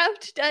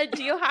witchcraft.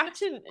 Do you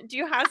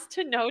have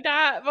to know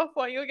that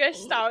before you get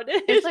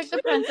started? It's like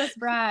the Princess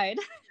Bride.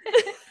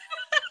 I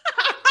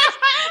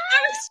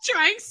was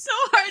trying so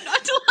hard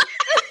not to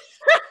laugh.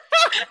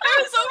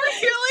 I was over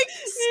here like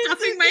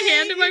stuffing my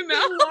hand in my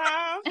mouth.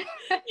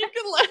 You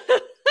can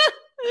laugh.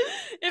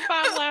 If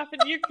I'm laughing,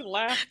 you can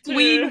laugh too.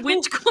 Gween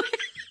witchcraft.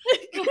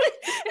 I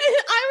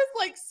was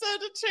like so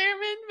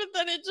determined, but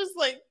then it just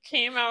like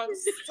came out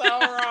so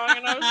wrong,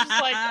 and I was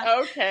just like,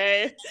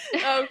 okay.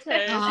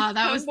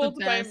 That was the Humbled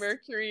by best.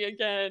 Mercury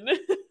again.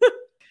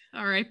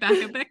 All right,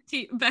 back to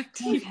you.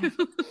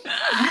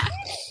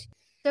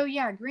 So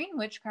yeah, green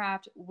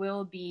witchcraft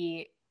will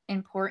be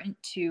important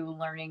to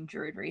learning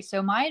Druidry.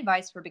 So my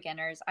advice for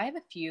beginners, I have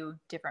a few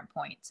different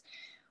points.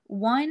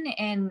 One,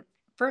 and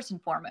first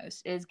and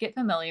foremost, is get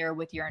familiar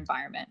with your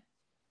environment.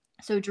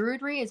 So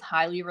Druidry is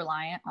highly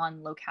reliant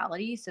on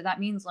locality. So that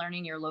means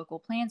learning your local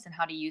plants and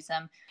how to use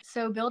them.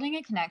 So building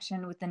a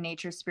connection with the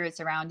nature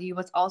spirits around you,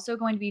 what's also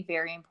going to be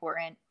very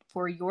important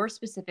for your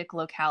specific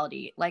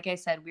locality. Like I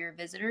said, we were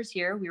visitors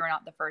here. We were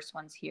not the first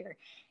ones here.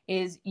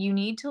 Is you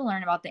need to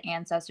learn about the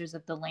ancestors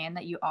of the land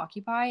that you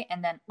occupy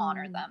and then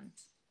honor them.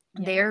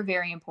 Yeah. They're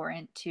very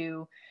important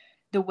to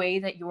the way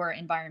that your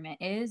environment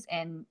is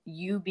and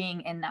you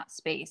being in that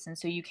space. And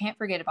so you can't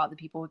forget about the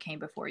people who came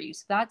before you.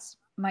 So that's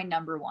my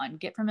number one.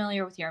 Get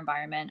familiar with your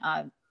environment,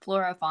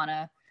 flora,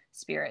 fauna,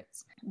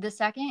 spirits. The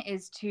second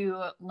is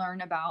to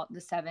learn about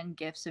the 7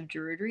 gifts of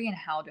Druidry and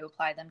how to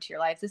apply them to your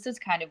life. This is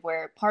kind of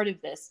where part of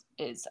this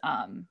is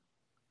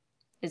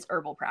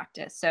herbal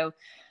practice. So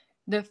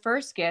the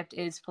first gift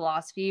is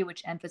philosophy,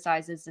 which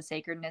emphasizes the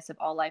sacredness of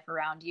all life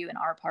around you and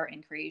our part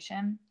in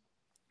creation.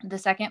 The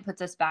second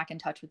puts us back in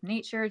touch with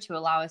nature to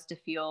allow us to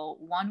feel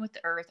one with the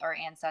earth, our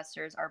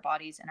ancestors, our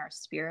bodies, and our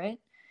spirit.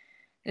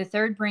 The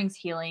third brings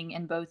healing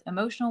in both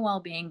emotional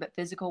well-being, but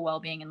physical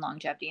well-being and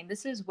longevity. And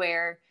this is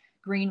where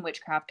green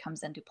witchcraft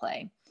comes into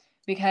play.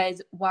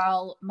 Because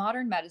while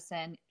modern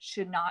medicine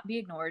should not be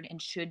ignored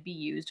and should be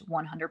used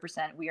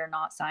 100%, we are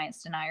not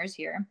science deniers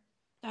here.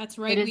 That's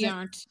right, we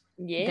aren't.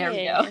 Yeah.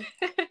 There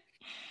we go.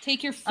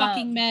 Take your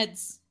fucking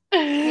meds.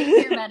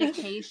 Take your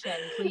medication,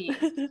 please.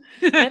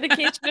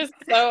 Medication is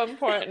so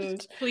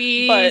important.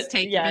 Please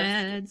take your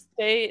meds.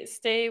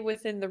 Stay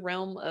within the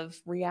realm of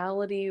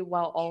reality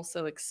while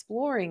also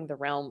exploring the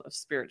realm of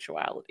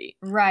spirituality.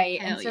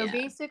 Right. Hell and so yeah.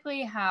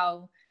 basically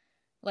how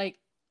like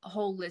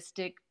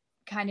holistic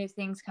kind of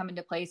things come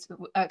into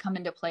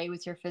play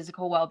with your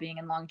physical well-being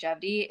and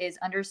longevity is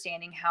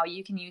understanding how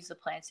you can use the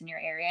plants in your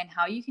area and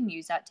how you can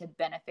use that to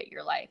benefit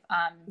your life.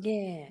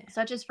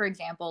 Such as, for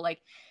example, like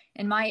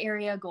in my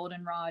area,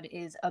 goldenrod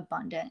is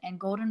abundant, and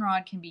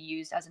goldenrod can be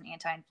used as an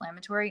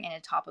anti-inflammatory and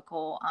a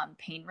topical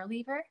pain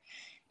reliever.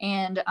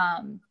 And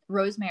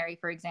rosemary,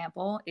 for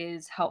example,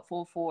 is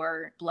helpful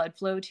for blood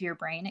flow to your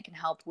brain. It can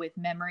help with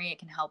memory. It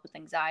can help with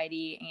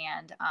anxiety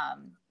and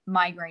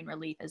migraine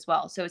relief as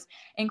well. So it's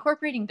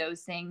incorporating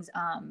those things,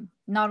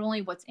 not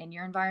only what's in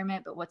your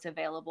environment, but what's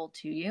available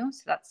to you.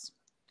 So that's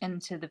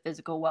into the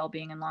physical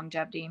well-being and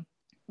longevity.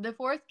 The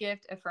fourth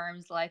gift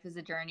affirms life as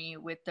a journey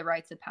with the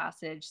rites of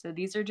passage. So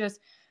these are just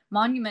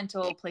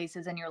monumental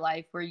places in your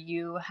life where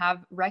you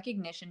have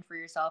recognition for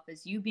yourself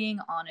as you being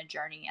on a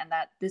journey, and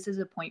that this is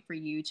a point for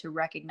you to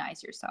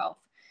recognize yourself.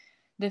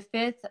 The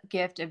fifth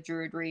gift of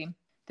Druidry.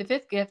 The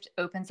fifth gift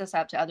opens us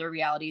up to other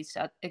realities,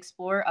 to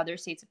explore other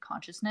states of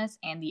consciousness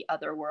and the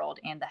other world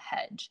and the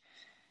hedge.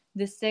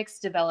 The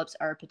sixth develops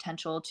our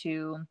potential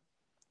to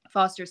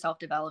foster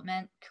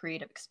self-development,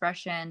 creative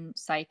expression,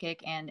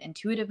 psychic and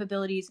intuitive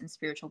abilities, and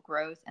spiritual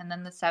growth. And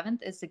then the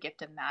seventh is the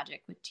gift of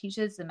magic, which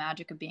teaches the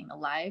magic of being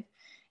alive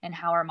and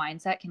how our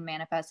mindset can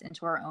manifest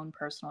into our own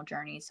personal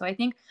journey. So I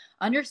think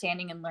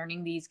understanding and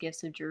learning these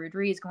gifts of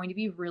Druidry is going to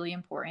be really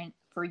important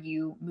for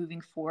you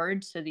moving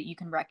forward so that you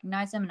can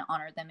recognize them and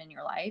honor them in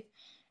your life.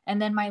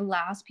 And then my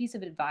last piece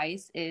of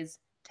advice is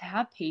to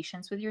have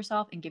patience with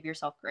yourself and give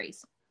yourself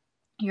grace.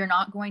 You're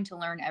not going to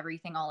learn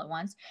everything all at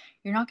once.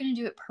 You're not going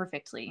to do it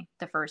perfectly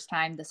the first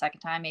time, the second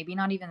time, maybe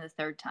not even the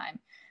third time.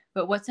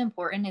 But what's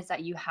important is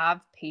that you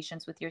have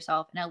patience with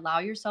yourself and allow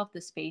yourself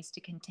the space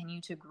to continue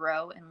to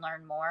grow and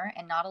learn more,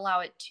 and not allow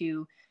it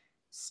to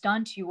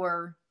stunt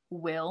your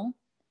will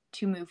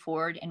to move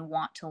forward and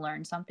want to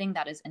learn something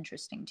that is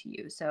interesting to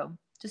you. So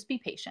just be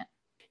patient.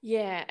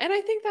 Yeah. And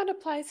I think that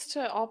applies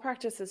to all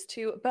practices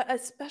too, but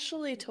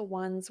especially to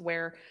ones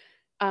where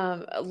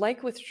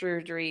like with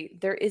Druidry,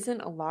 there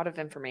isn't a lot of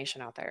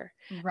information out there.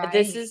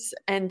 Right.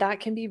 And that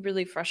can be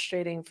really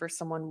frustrating for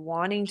someone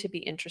wanting to be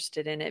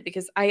interested in it,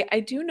 because I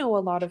do know a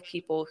lot of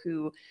people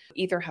who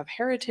either have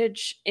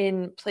heritage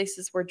in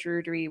places where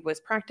Druidry was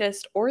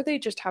practiced, or they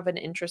just have an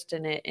interest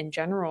in it in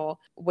general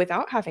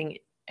without having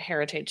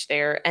heritage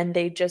there. And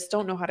they just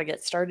don't know how to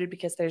get started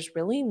because there's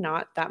really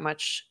not that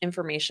much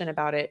information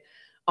about it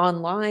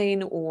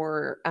online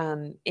or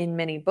in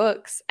many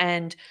books.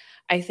 And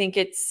I think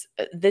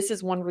this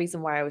is one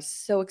reason why I was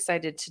so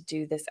excited to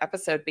do this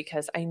episode,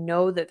 because I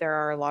know that there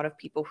are a lot of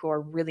people who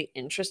are really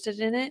interested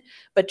in it,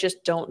 but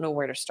just don't know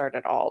where to start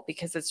at all,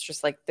 because it's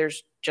just like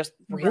there's just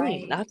really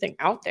Right. nothing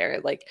out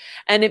there. Like,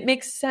 and it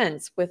makes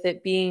sense with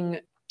it being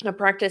a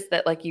practice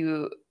that, like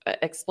you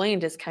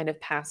explained, is kind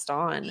of passed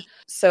on.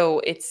 So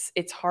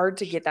it's hard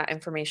to get that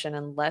information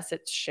unless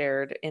it's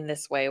shared in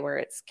this way, where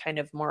it's kind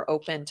of more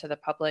open to the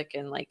public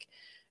and like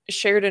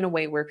shared in a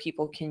way where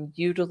people can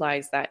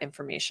utilize that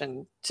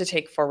information to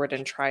take forward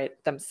and try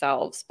it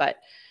themselves. But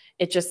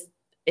it just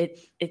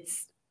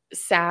it's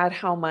sad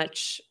how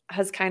much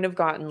has kind of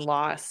gotten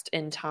lost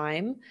in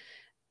time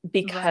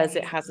because it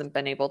Right. hasn't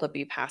been able to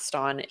be passed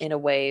on in a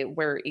way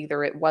where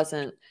either it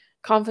wasn't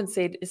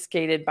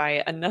confiscated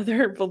by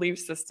another belief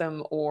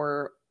system,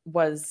 or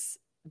was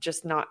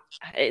just not,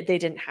 they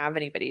didn't have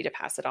anybody to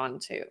pass it on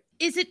to.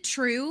 Is it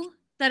true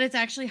that it's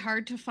actually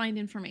hard to find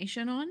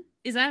information on?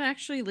 Is that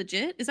actually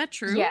legit? Is that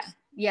true? Yeah.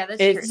 Yeah,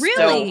 that's It's true.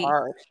 so Really?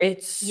 hard.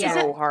 It's Yeah.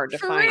 so hard to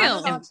For find real? I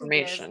don't know how to give,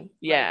 information. like,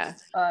 Yeah.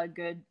 a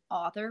good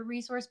author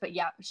resource, but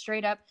yeah,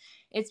 straight up,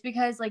 it's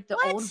because like the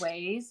old What?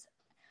 ways,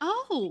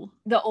 Oh.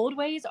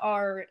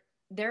 are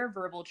their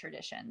verbal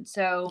tradition.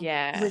 So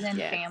Yeah. within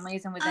Yeah.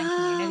 families and within Oh.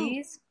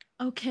 communities.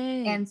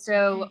 Okay. And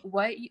so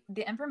Okay.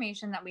 the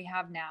information that we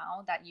have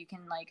now that you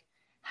can like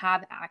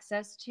have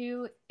access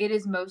to, it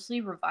is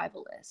mostly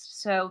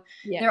revivalist. So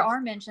Yeah. there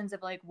are mentions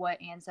of like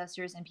what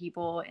ancestors and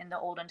people in the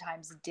olden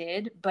times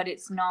did, but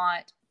it's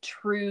not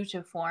true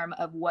to form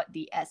of what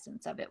the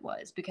essence of it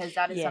was, because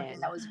that is Yeah. something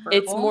that was verbal.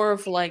 It's more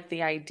of like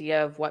the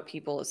idea of what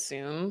people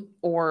assume,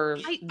 or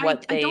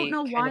what I they don't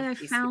know kind why I of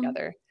piece found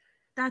together.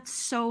 that's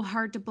so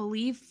hard to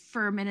believe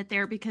for a minute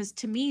there, because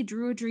to me,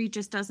 Druidry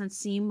just doesn't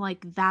seem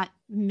like that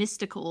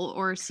mystical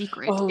or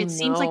secret. Oh It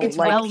seems like no, it's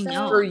like well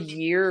for known.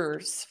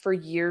 years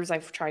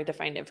I've tried to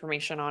find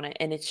information on it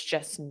and it's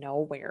just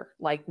nowhere.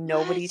 Like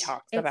nobody What?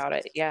 talks It's about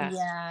it. Yeah.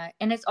 yeah,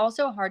 and it's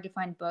also hard to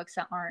find books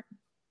that aren't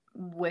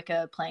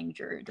Wicca playing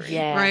Druidry.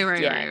 Yeah.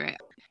 Right. Yeah.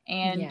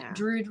 And Yeah.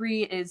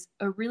 Druidry is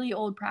a really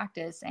old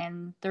practice,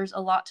 and there's a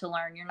lot to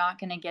learn. You're not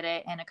going to get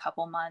it in a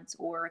couple months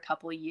or a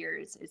couple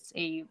years. It's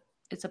a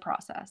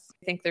process.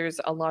 I think there's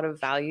a lot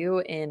of value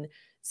in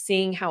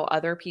seeing how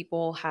other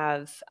people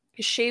have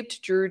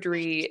shaped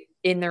Druidry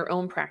in their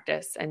own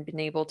practice and been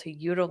able to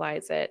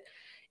utilize it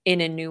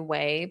in a new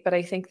way. But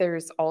I think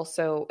there's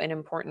also an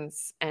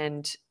importance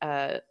and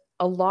a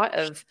lot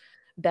of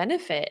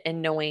benefit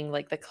in knowing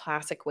like the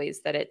classic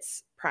ways that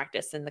it's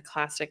practiced and the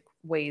classic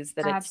ways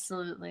that it's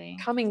Absolutely.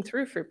 coming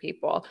through for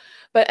people.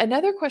 But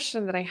another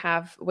question that I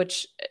have,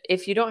 which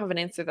if you don't have an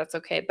answer, that's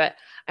okay, but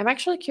I'm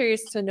actually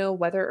curious to know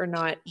whether or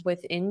not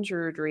within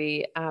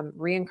Druidry,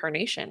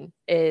 reincarnation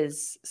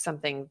is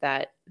something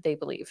that they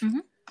believe.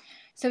 Mhm.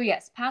 So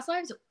yes, past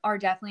lives are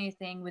definitely a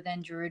thing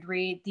within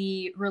Druidry.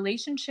 The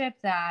relationship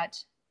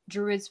that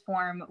Druids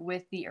form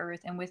with the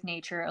earth and with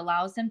nature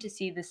allows them to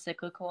see the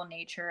cyclical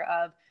nature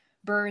of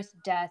birth,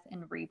 death,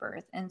 and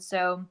rebirth. And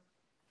so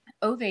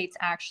Ovates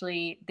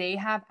actually, they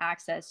have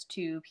access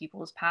to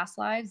people's past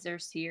lives. They're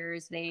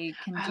seers. They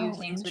can do Oh,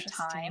 things with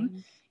time.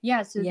 interesting.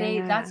 Yeah, so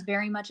Yeah. that's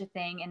very much a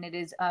thing, and it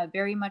is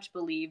very much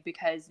believed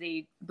because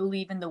they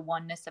believe in the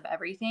oneness of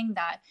everything,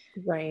 that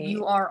Right.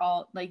 you are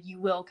all like, you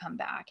will come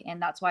back. And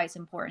that's why it's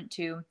important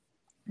to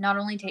not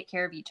only take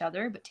care of each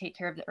other, but take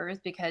care of the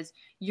earth, because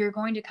you're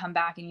going to come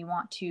back and you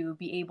want to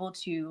be able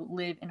to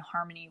live in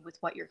harmony with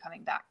what you're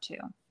coming back to.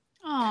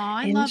 Oh,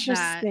 I love that.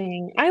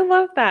 Interesting. I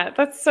love that.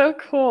 That's so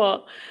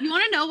cool. You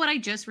want to know what I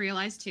just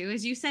realized too?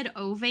 Is you said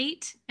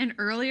ovate, and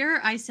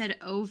earlier I said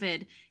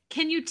ovid.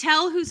 Can you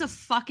tell who's a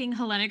fucking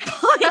Hellenic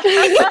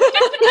polytheist? Like,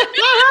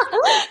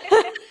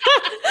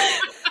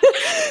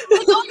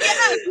 oh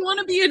yeah, if you want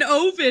to be an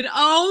ovid.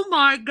 Oh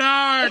my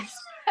god.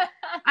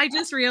 I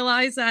just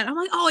realized that. I'm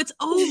like, oh, it's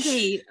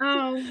ovate.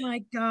 Oh my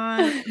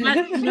god.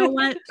 You know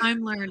what?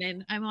 I'm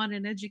learning. I'm on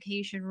an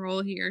education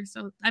roll here.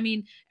 So, I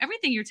mean,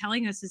 everything you're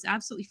telling us is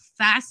absolutely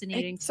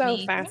fascinating It's to so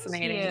me.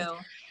 fascinating. Thank you.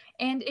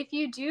 And if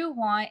you do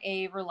want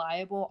a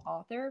reliable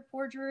author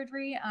for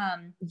Druidry,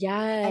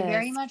 Yes. I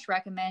very much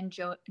recommend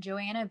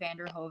Joanna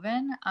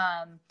Vanderhoven.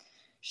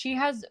 She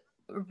has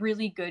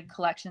really good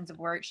collections of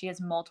work. She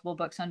has multiple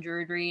books on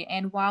Druidry,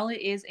 and while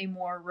it is a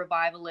more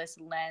revivalist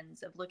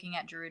lens of looking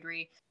at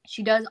Druidry,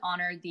 she does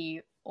honor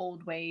the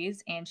old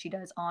ways, and she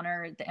does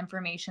honor the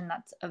information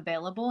that's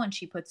available, and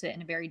she puts it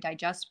in a very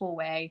digestible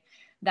way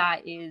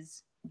that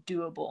is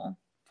doable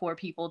for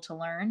people to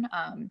learn.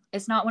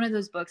 It's not one of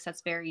those books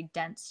that's very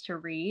dense to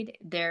read.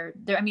 They're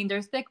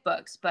thick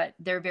books, but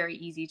they're very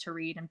easy to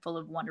read and full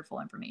of wonderful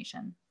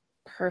information.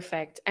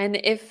 Perfect. And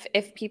if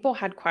people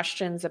had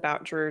questions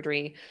about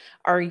Druidry,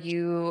 are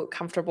you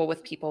comfortable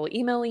with people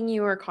emailing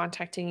you or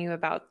contacting you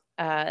about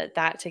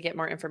that to get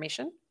more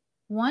information?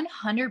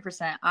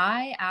 100%.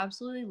 I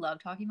absolutely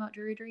love talking about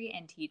Druidry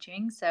and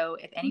teaching. So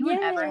if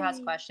anyone ever has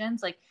Yay.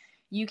 questions, like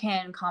you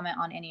can comment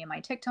on any of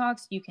my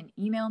TikToks, you can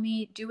email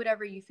me, do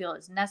whatever you feel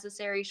is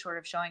necessary, short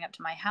of showing up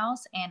to my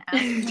house and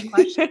ask me a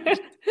question.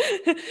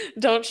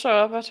 Don't show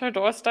up at our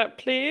doorstep,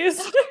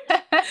 please.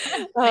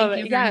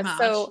 Thank you very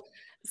much.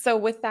 So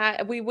with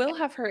that, we will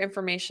have her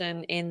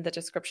information in the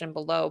description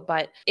below.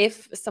 But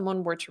if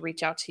someone were to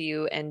reach out to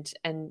you and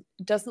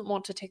doesn't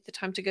want to take the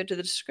time to go to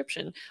the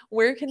description,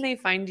 where can they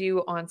find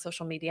you on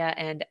social media?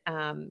 And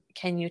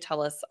can you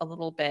tell us a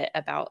little bit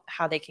about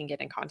how they can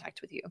get in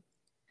contact with you?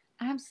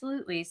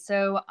 Absolutely.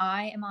 So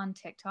I am on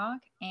TikTok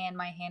and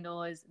my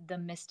handle is The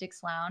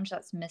Mystics Lounge.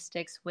 That's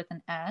mystics with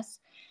an S.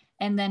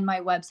 And then my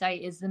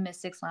website is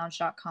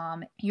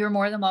themysticslounge.com. You're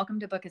more than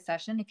welcome to book a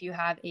session. If you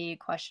have a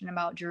question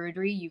about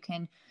Druidry, you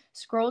can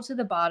scroll to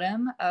the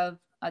bottom of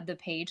the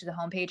page, the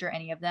homepage, or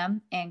any of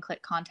them, and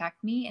click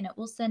contact me, and it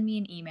will send me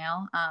an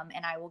email,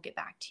 and I will get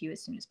back to you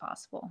as soon as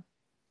possible.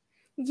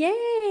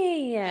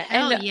 Yay!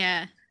 Hell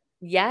yeah.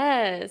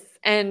 Yes.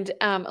 And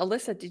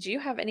Alyssa, did you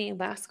have any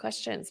last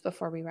questions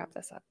before we wrap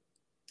this up?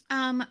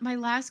 My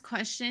last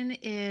question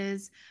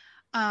is,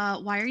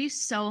 why are you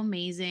so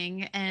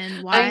amazing?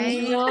 And why are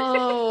you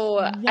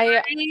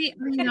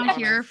not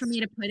here for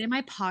me to put in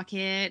my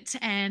pocket?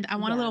 And I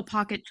want a little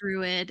pocket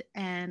druid,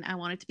 and I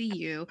want it to be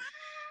you.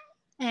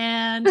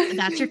 And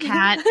that's your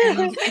cat.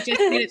 And I just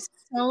made it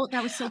so,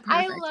 that was so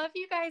perfect. I love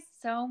you guys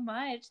so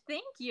much.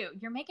 Thank you.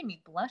 You're making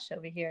me blush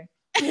over here.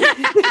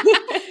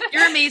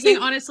 You're amazing.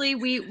 Honestly,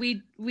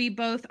 we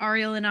both,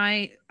 Ariel and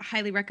I,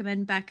 highly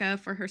recommend Becca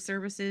for her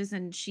services,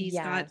 and she's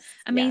got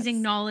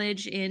amazing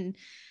knowledge in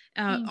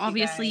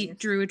obviously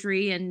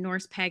Druidry and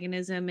Norse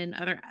paganism and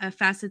other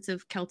facets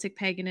of Celtic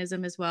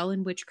paganism as well,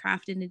 and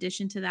witchcraft in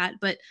addition to that.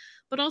 But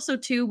also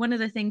too, one of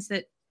the things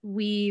that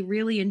we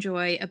really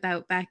enjoy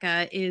about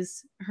Becca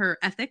is her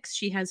ethics.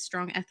 She has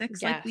strong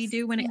ethics like we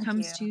do when it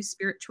comes to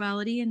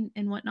spirituality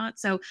and whatnot.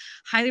 So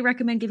highly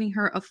recommend giving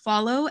her a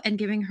follow and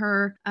giving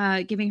her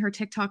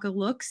TikTok a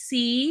look,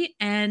 see,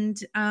 and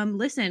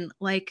listen,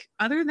 like,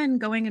 other than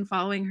going and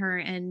following her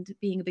and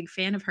being a big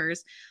fan of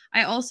hers,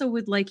 I also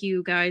would like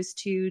you guys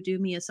to do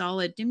me a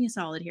solid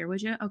here,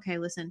 would you? Okay,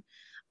 listen.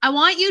 I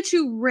want you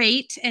to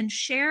rate and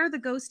share the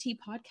Ghost Tea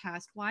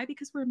podcast. Why?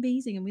 Because we're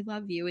amazing and we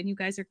love you, and you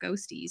guys are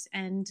ghosties,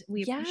 and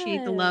we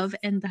appreciate the love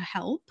and the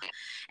help.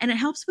 And it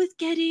helps with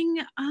getting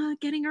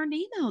our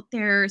name out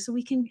there, so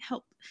we can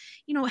help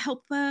you.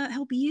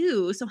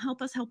 So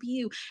help us help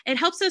you. It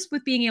helps us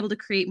with being able to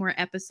create more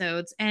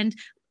episodes. And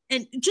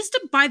just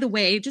by the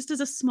way, just as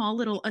a small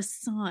little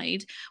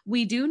aside,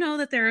 we do know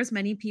that there is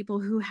many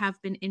people who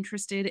have been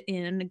interested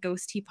in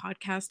Ghost Tea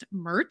podcast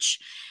merch,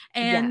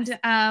 and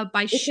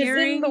by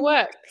sharing the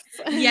works.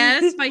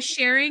 yes, by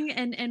sharing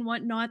and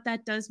whatnot,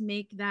 that does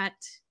make that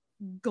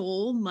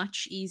goal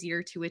much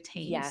easier to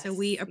attain. So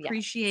we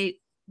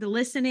appreciate the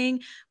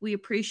listening, we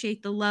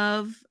appreciate the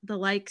love, the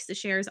likes, the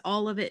shares,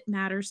 all of it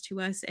matters to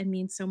us and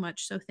means so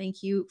much. So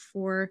thank you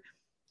for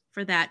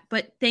that.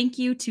 But thank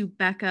you to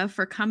Becca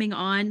for coming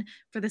on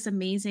for this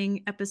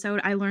amazing episode.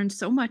 I learned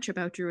so much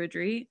about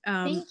Druidry.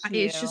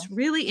 It's just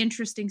really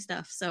interesting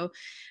stuff. So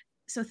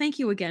thank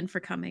you again for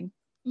coming.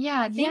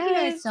 Yeah, thank you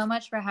guys so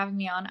much for having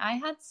me on. I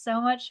had so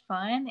much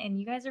fun, and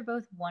you guys are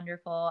both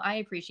wonderful. I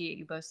appreciate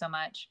you both so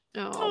much.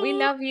 Oh, we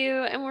love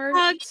you, and we're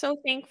so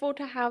thankful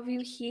to have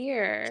you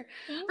here.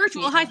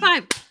 Virtual high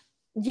five.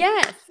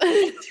 Yes.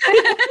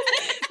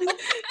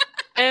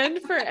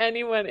 And for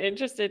anyone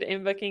interested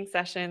in booking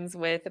sessions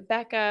with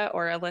Becca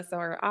or Alyssa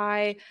or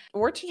I,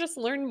 or to just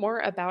learn more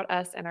about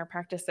us and our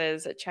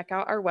practices, check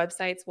out our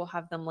websites. We'll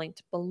have them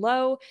linked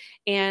below,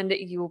 and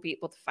you will be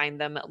able to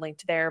find them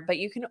linked there. But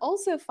you can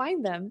also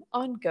find them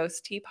on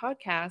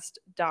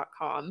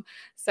ghostteapodcast.com.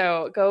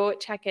 So go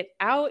check it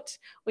out.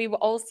 We will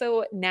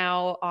also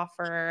now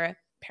offer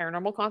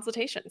paranormal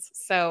consultations.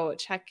 So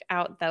check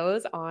out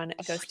those on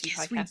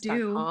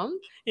ghostteapodcast.com.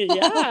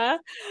 Yeah.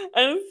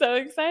 I'm so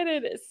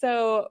excited.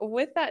 So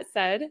with that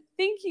said,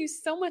 thank you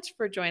so much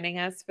for joining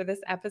us for this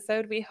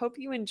episode. We hope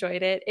you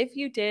enjoyed it. If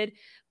you did,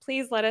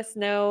 please let us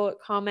know,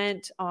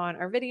 comment on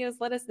our videos.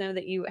 Let us know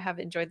that you have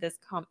enjoyed this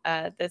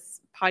this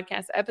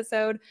podcast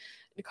episode.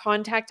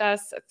 Contact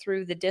us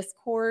through the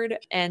Discord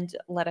and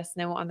let us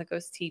know on the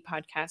Ghost Tea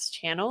podcast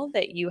channel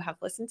that you have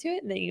listened to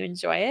it and that you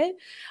enjoy it.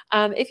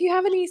 If you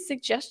have any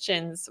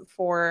suggestions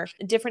for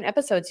different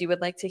episodes you would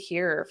like to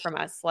hear from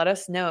us, let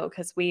us know,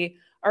 because we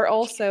are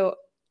also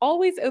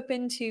always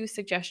open to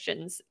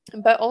suggestions.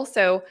 But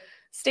also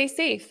stay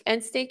safe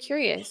and stay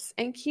curious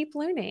and keep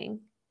learning.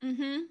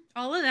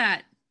 All of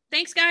that.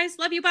 Thanks, guys.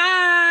 Love you.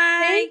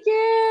 Bye. Thank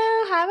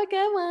you. Have a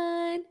good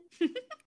one.